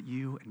heaven but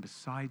you, and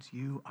besides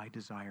you I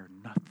desire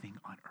nothing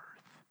on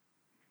earth.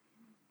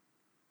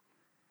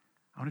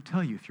 I want to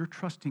tell you, if you're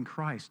trusting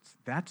Christ,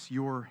 that's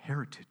your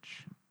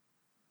heritage.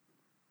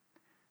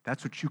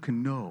 That's what you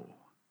can know.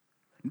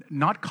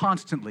 Not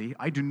constantly.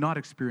 I do not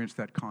experience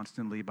that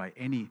constantly by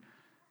any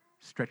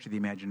stretch of the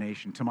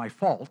imagination. To my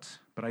fault,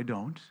 but I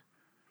don't.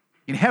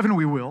 In heaven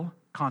we will,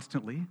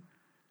 constantly.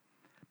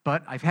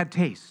 But I've had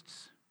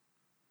tastes,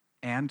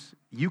 and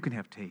you can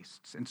have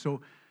tastes. And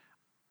so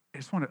I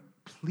just want to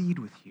plead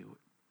with you.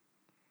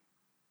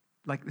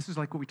 This is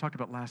like what we talked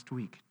about last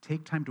week.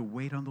 Take time to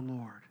wait on the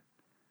Lord,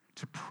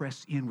 to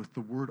press in with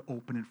the Word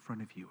open in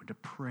front of you, and to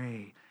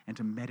pray and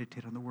to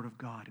meditate on the Word of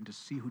God and to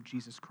see who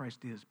Jesus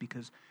Christ is.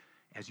 Because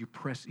as you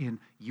press in,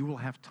 you will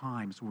have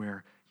times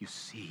where you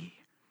see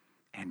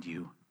and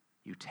you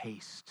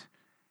taste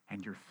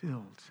and you're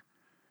filled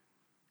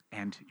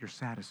and you're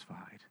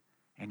satisfied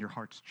and your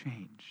heart's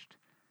changed.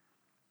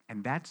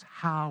 And that's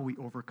how we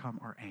overcome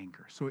our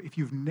anger. So if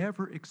you've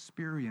never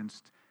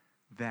experienced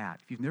that,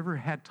 if you've never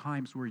had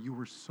times where you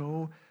were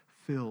so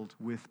filled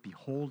with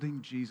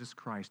beholding Jesus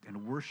Christ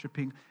and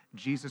worshiping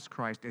Jesus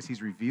Christ as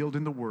he's revealed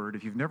in the Word.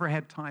 If you've never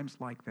had times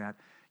like that,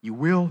 you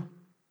will.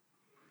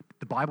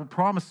 The Bible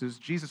promises,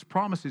 Jesus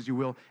promises you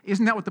will.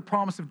 Isn't that what the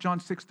promise of John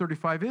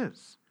 6:35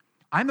 is?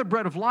 I'm the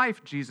bread of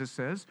life, Jesus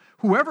says.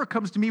 Whoever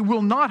comes to me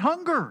will not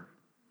hunger.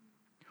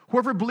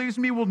 Whoever believes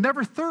in me will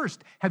never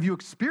thirst. Have you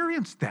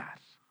experienced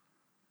that?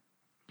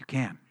 You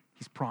can.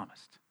 He's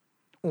promised.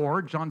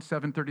 Or John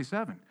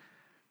 7:37.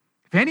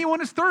 If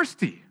anyone is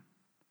thirsty,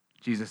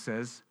 Jesus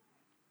says,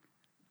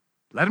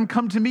 let him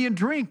come to me and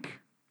drink.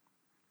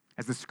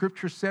 As the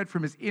scripture said,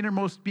 from his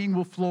innermost being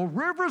will flow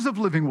rivers of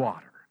living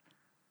water.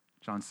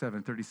 John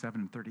 7:37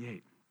 and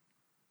 38.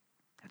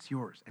 That's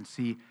yours. And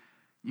see,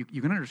 you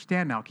can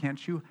understand now,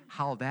 can't you,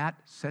 how that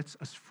sets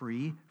us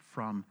free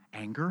from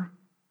anger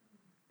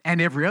and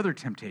every other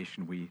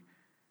temptation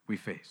we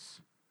face.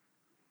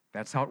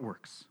 That's how it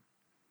works.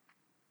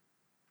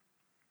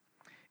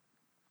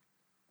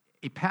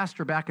 A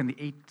pastor back in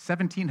the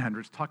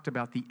 1700s talked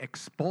about the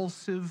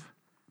expulsive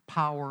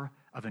power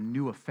of a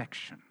new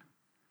affection.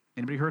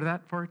 Anybody heard of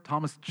that before?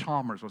 Thomas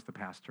Chalmers was the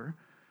pastor.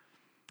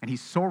 And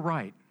he's so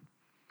right.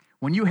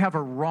 When you have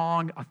a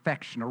wrong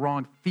affection, a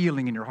wrong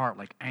feeling in your heart,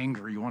 like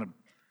anger, you want to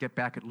get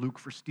back at Luke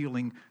for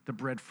stealing the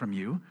bread from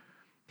you,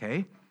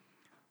 okay?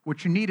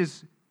 What you need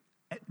is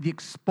the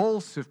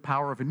expulsive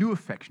power of a new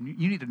affection.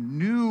 You need a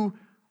new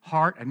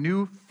heart, a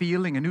new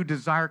feeling, a new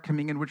desire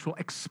coming in, which will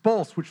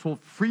expulse, which will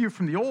free you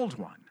from the old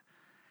one.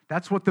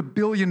 That's what the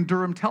Billion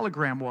Durham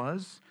Telegram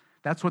was.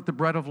 That's what the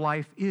bread of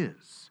life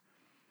is.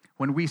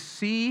 When we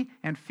see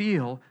and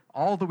feel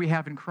all that we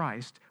have in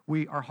Christ,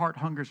 our heart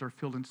hungers are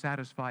filled and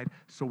satisfied,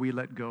 so we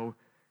let go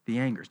the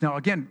angers. Now,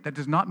 again, that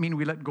does not mean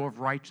we let go of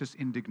righteous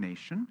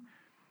indignation.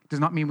 It does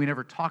not mean we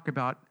never talk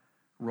about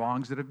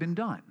wrongs that have been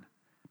done.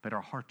 But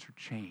our hearts are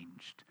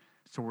changed,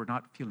 so we're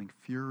not feeling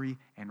fury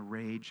and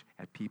rage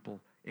at people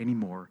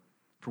anymore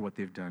for what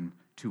they've done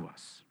to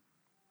us.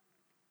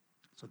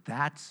 So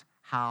that's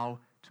how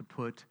to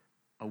put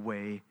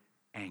away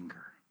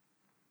anger.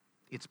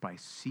 It's by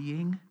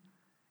seeing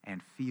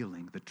and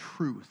feeling the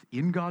truth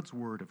in God's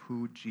Word of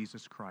who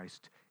Jesus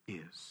Christ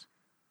is.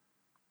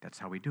 That's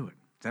how we do it.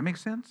 Does that make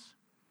sense?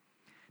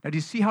 Now, do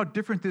you see how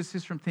different this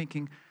is from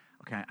thinking,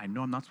 okay, I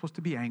know I'm not supposed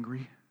to be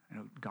angry. I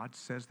know God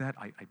says that.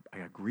 I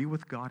agree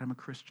with God. I'm a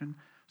Christian.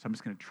 So I'm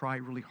just going to try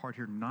really hard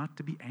here not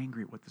to be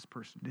angry at what this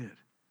person did.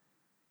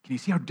 Can you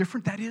see how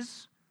different that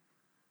is?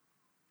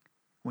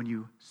 When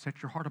you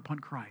set your heart upon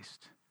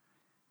Christ,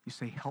 you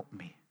say, help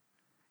me.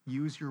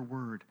 Use your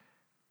word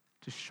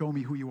to show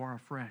me who you are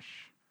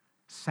afresh.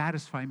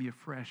 Satisfy me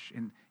afresh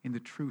in the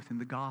truth, in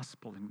the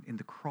gospel, in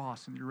the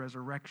cross, in your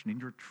resurrection, in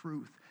your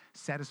truth.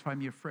 Satisfy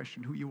me afresh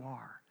in who you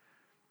are.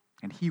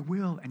 And he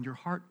will, and your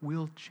heart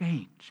will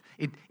change.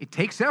 It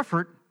takes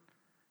effort.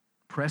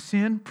 Press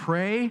in,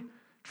 pray,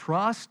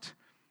 trust,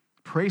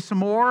 pray some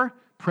more,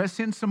 press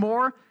in some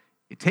more.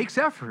 It takes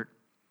effort.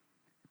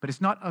 But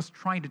it's not us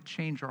trying to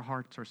change our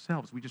hearts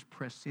ourselves. We just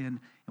press in and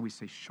we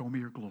say, show me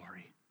your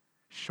glory.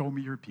 Show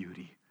me your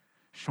beauty.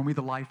 Show me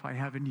the life I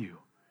have in you.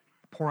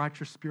 Pour out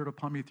your Spirit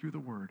upon me through the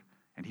Word,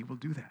 and he will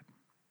do that.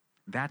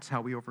 That's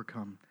how we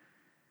overcome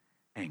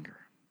anger.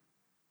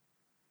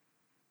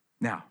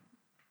 Now,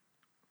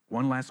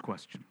 one last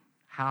question.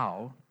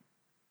 How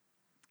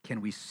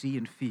can we see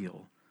and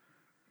feel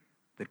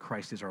that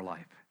Christ is our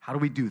life? How do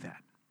we do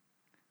that?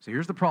 So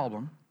here's the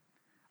problem.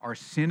 Our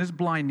sin is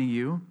blinding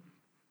you.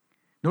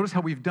 Notice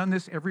how we've done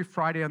this every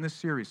Friday on this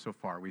series so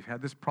far. We've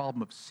had this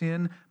problem of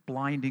sin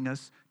blinding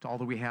us to all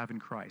that we have in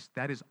Christ.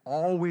 That is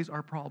always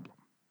our problem.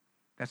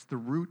 That's the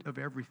root of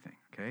everything,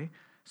 okay?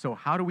 So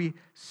how do we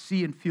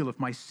see and feel if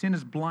my sin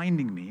is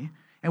blinding me?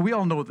 And we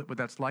all know what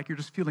that's like. You're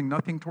just feeling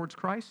nothing towards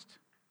Christ,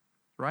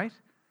 right?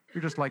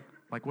 You're just like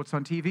what's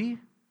on TV?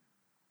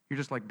 You're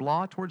just like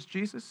blah towards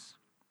Jesus?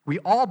 We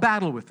all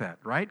battle with that,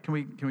 right? Can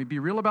we be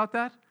real about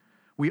that?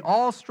 We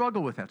all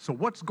struggle with that. So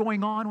what's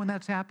going on when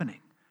that's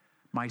happening?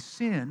 My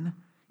sin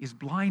is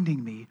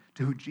blinding me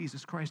to who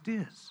Jesus Christ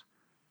is.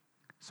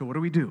 So what do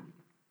we do?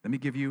 Let me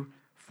give you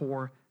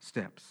 4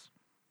 steps.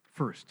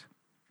 First,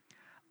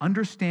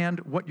 understand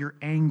what your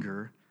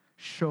anger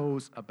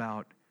shows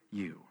about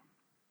you.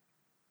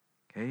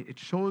 Okay? It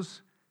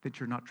shows that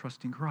you're not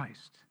trusting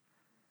Christ.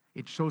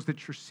 It shows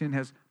that your sin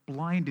has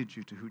blinded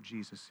you to who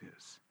Jesus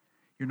is.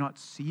 You're not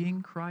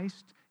seeing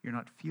Christ. You're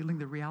not feeling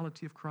the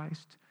reality of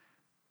Christ.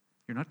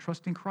 You're not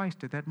trusting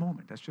Christ at that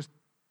moment. That's just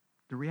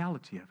the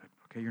reality of it.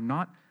 Okay? You're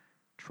not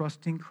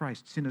trusting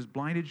Christ. Sin has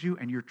blinded you,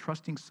 and you're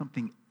trusting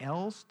something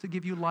else to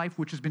give you life,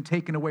 which has been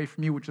taken away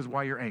from you, which is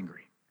why you're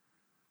angry.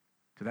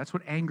 So that's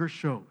what anger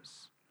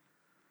shows.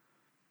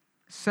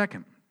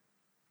 Second,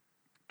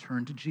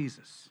 turn to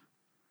Jesus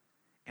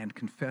and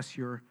confess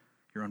your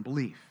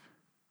unbelief.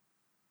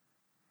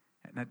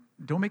 Now,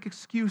 don't make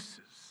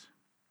excuses.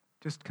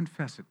 Just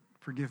confess it.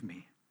 Forgive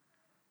me.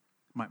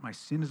 My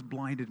sin has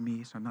blinded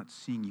me, so I'm not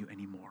seeing you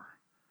anymore.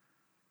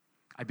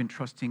 I've been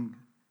trusting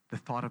the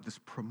thought of this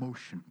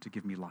promotion to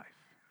give me life.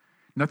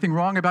 Nothing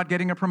wrong about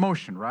getting a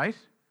promotion, right?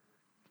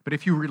 But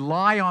if you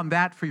rely on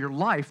that for your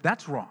life,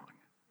 that's wrong.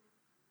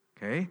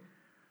 okay?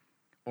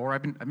 Or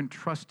I've been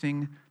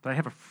trusting that I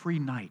have a free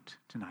night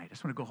tonight. I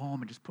just want to go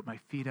home and just put my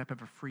feet up,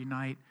 have a free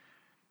night.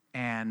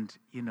 And,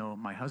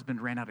 my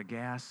husband ran out of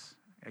gas.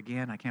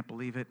 Again, I can't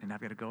believe it, and I've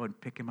got to go and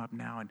pick him up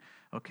now.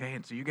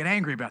 And so you get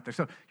angry about this.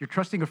 So you're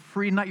trusting a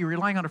free night. You're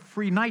relying on a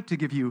free night to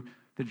give you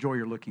the joy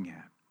you're looking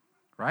at,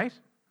 right?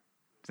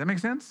 Does that make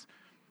sense?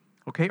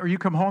 Okay, or you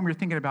come home, you're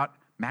thinking about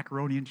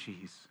macaroni and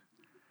cheese.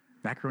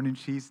 Macaroni and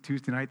cheese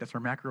Tuesday night, that's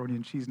our macaroni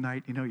and cheese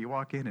night. You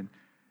walk in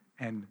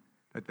and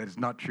that is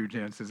not true,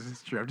 Jan says. This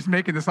is true. I'm just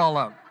making this all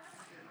up.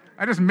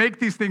 I just make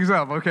these things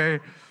up, okay?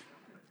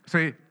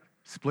 So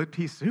split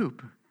pea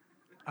soup.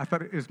 I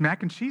thought it was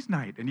mac and cheese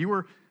night. And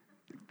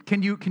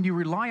can you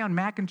rely on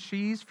mac and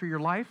cheese for your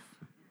life?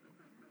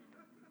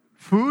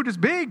 Food is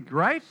big,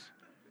 right?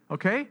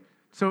 Okay?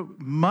 So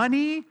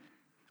money,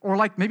 or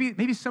like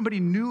maybe somebody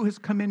new has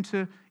come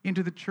into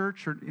the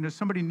church, or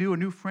somebody new, a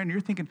new friend, and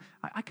you're thinking,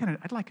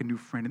 I'd like a new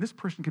friend, and this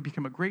person could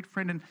become a great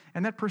friend,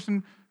 and that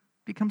person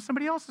becomes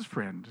somebody else's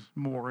friend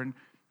more, and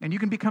you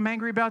can become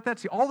angry about that.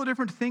 See, all the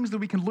different things that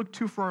we can look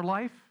to for our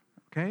life,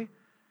 okay?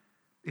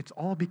 It's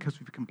all because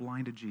we've become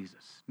blind to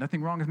Jesus.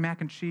 Nothing wrong with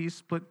mac and cheese,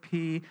 split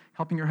pea,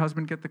 helping your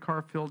husband get the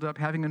car filled up,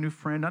 having a new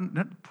friend,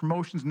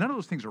 promotions. None of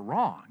those things are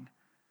wrong,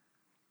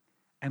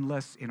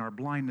 unless in our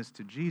blindness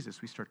to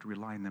Jesus, we start to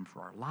rely on them for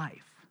our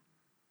life.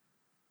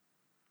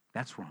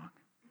 That's wrong.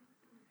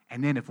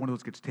 And then if one of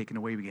those gets taken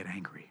away, we get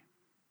angry.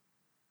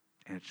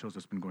 And it shows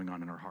what's been going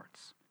on in our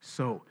hearts.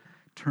 So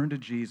turn to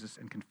Jesus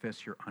and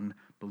confess your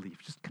unbelief.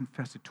 Just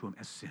confess it to him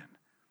as sin.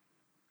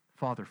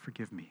 Father,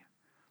 forgive me.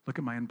 Look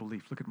at my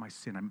unbelief. Look at my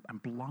sin. I'm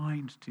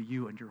blind to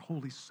you and your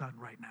Holy Son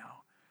right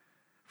now.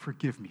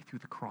 Forgive me through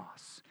the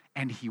cross.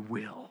 And he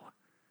will.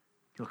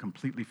 He'll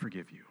completely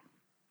forgive you.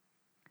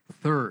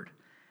 Third,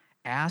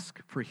 ask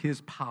for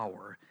his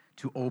power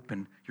to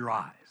open your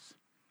eyes.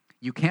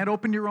 You can't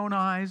open your own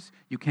eyes.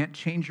 You can't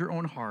change your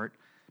own heart.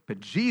 But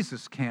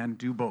Jesus can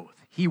do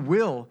both. He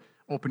will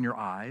open your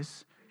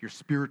eyes, your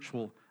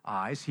spiritual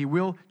eyes. He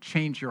will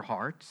change your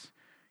heart.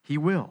 He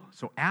will.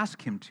 So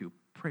ask him to.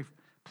 Pray,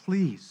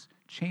 please,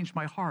 change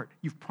my heart.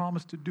 You've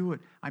promised to do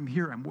it. I'm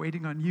here. I'm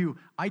waiting on you.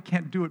 I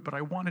can't do it, but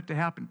I want it to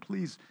happen.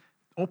 Please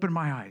open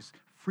my eyes.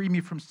 Free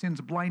me from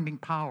sin's blinding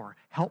power.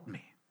 Help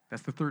me.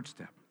 That's the third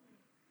step.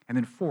 And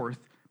then fourth,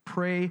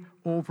 pray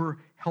over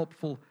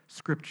helpful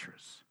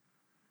scriptures.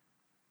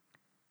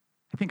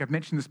 I think I've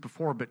mentioned this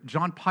before, but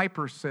John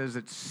Piper says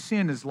that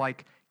sin is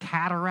like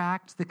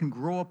cataracts that can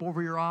grow up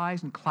over your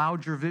eyes and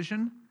cloud your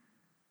vision.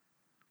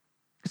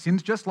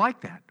 Sin's just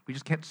like that. We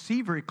just can't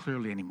see very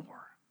clearly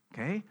anymore,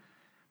 okay?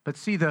 But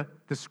see, the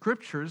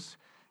scriptures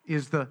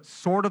is the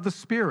sword of the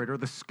Spirit, or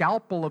the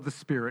scalpel of the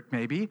Spirit,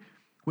 maybe,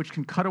 which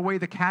can cut away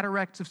the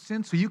cataracts of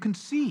sin so you can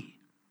see.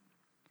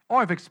 Oh,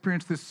 I've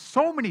experienced this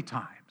so many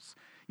times.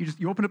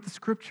 You open up the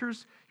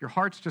scriptures, your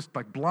heart's just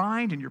like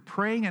blind, and you're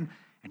praying, and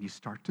you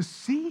start to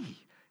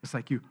see. It's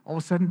like you, all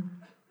of a sudden,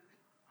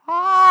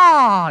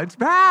 it's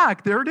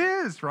back. There it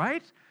is,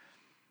 right?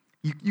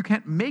 You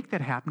can't make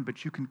that happen,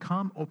 but you can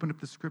come, open up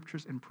the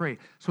scriptures, and pray.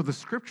 So the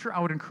scripture I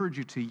would encourage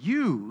you to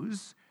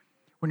use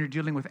when you're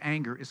dealing with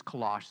anger is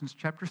Colossians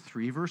chapter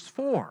 3, verse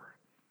 4.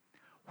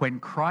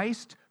 When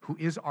Christ, who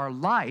is our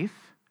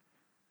life,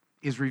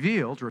 is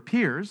revealed or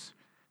appears,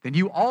 then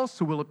you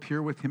also will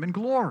appear with him in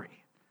glory.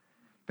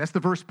 That's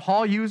the verse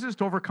Paul uses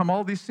to overcome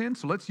all these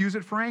sins. So let's use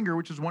it for anger,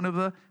 which is one of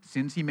the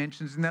sins he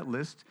mentions in that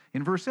list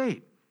in verse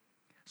 8.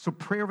 So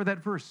pray over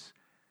that verse.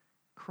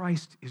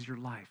 Christ is your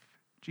life.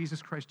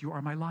 Jesus Christ, you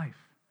are my life.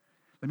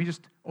 Let me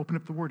just open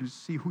up the word and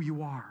see who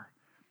you are.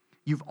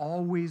 You've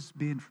always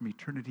been from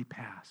eternity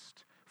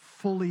past,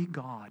 fully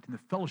God, in the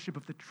fellowship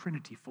of the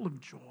Trinity, full of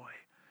joy,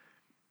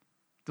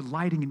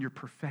 delighting in your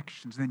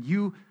perfections. Then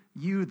you,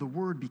 the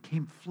Word,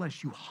 became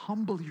flesh. You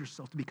humbled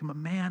yourself to become a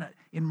man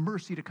in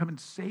mercy to come and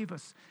save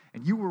us.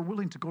 And you were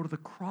willing to go to the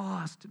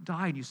cross to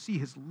die. And you see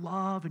his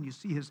love, and you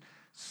see his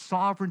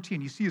sovereignty,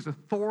 and you see his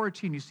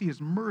authority, and you see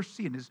his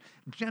mercy and his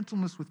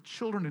gentleness with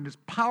children and his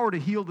power to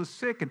heal the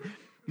sick. And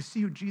you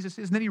see who Jesus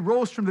is. And then he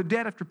rose from the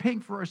dead after paying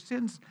for our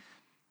sins.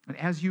 And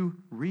as you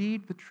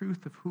read the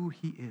truth of who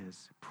he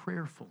is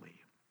prayerfully,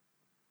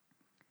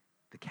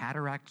 the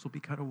cataracts will be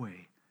cut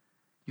away.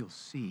 You'll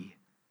see,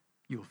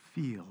 you'll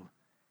feel,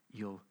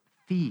 you'll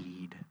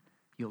feed,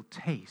 you'll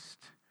taste.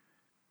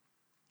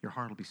 Your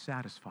heart will be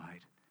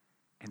satisfied.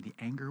 And the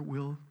anger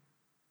will,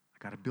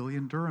 I got 1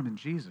 billion dirham in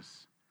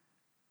Jesus.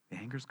 The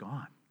anger's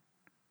gone.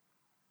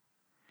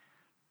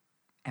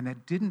 And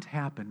that didn't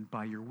happen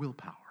by your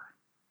willpower.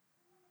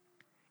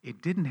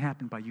 It didn't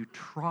happen by you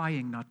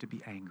trying not to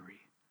be angry.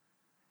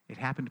 It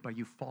happened by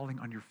you falling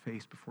on your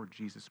face before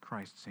Jesus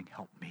Christ saying,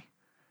 help me.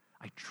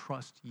 I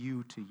trust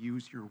you to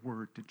use your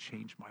word to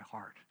change my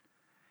heart.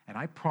 And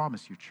I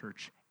promise you,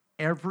 church,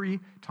 every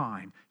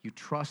time you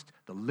trust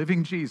the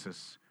living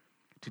Jesus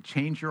to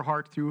change your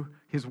heart through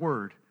his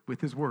word,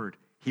 with his word,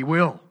 he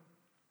will.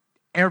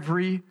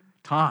 Every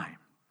time.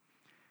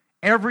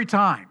 Every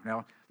time.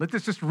 Now, let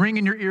this just ring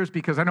in your ears,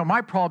 because I know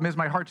my problem is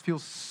my heart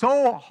feels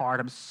so hard.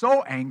 I'm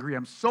so angry.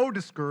 I'm so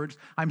discouraged.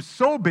 I'm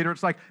so bitter.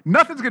 It's like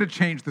nothing's going to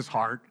change this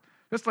heart.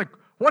 Just like,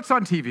 what's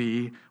on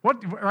TV?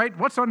 Right?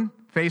 What's on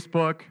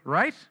Facebook,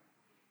 right?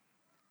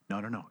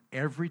 No.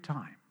 Every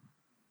time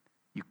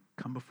you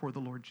come before the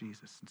Lord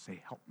Jesus and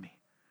say, help me,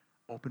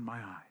 open my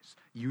eyes,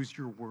 use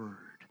your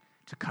word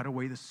to cut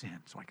away the sin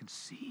so I can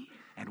see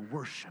and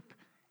worship.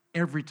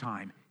 Every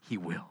time, he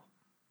will.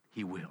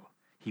 He will.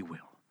 He will.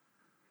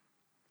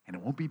 And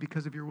it won't be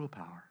because of your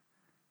willpower.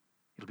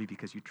 It'll be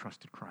because you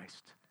trusted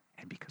Christ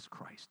and because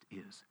Christ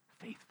is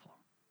faithful.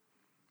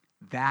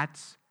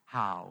 That's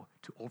how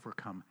to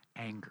overcome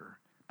anger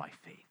by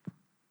faith.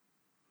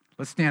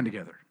 Let's stand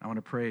together. I want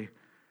to pray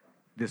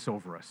this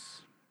over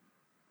us.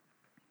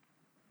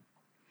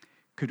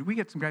 Could we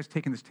get some guys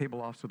taking this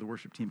table off so the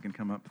worship team can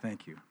come up?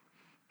 Thank you.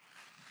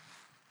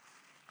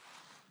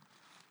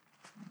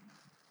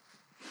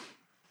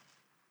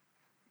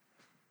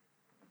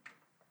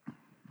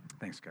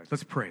 Thanks, guys.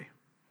 Let's pray.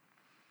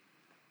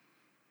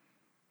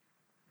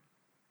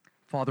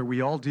 Father,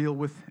 we all deal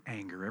with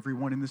anger,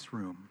 everyone in this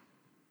room.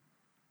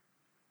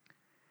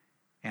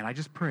 And I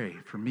just pray,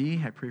 for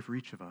me, I pray for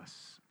each of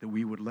us, that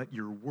we would let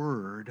your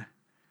word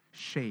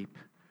shape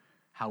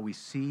how we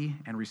see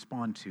and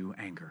respond to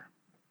anger.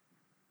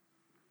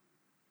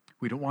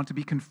 We don't want to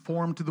be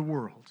conformed to the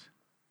world.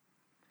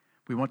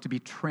 We want to be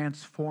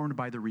transformed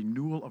by the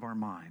renewal of our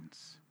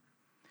minds.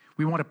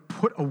 We want to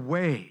put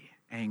away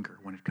anger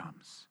when it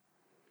comes.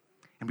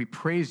 And we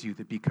praise you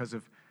that because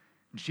of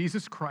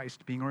Jesus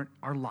Christ being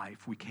our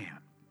life, we can.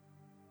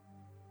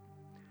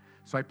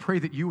 So I pray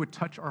that you would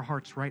touch our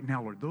hearts right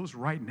now, Lord, those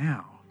right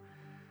now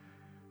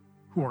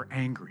who are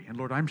angry. And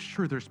Lord, I'm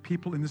sure there's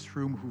people in this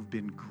room who've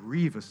been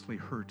grievously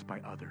hurt by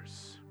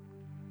others.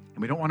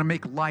 And we don't want to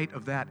make light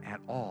of that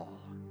at all.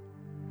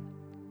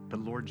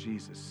 But Lord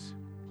Jesus,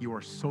 you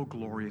are so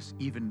glorious.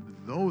 Even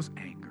those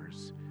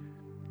angers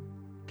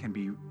can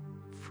be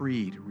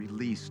freed,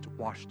 released,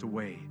 washed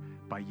away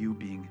by you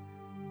being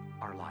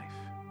our life.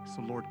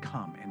 So Lord,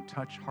 come and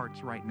touch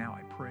hearts right now,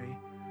 I pray.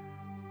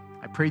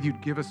 I pray that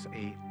you'd give us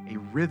a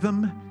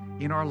rhythm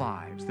in our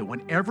lives, that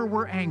whenever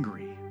we're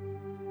angry,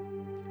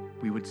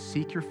 we would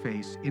seek your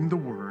face in the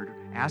word,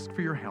 ask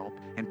for your help,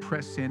 and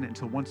press in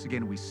until once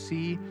again we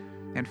see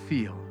and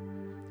feel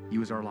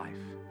you as our life.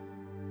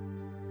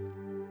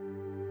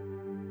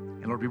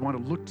 And Lord, we want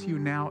to look to you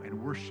now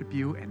and worship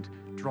you and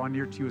draw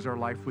near to you as our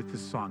life with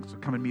this song. So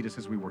come and meet us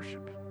as we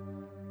worship.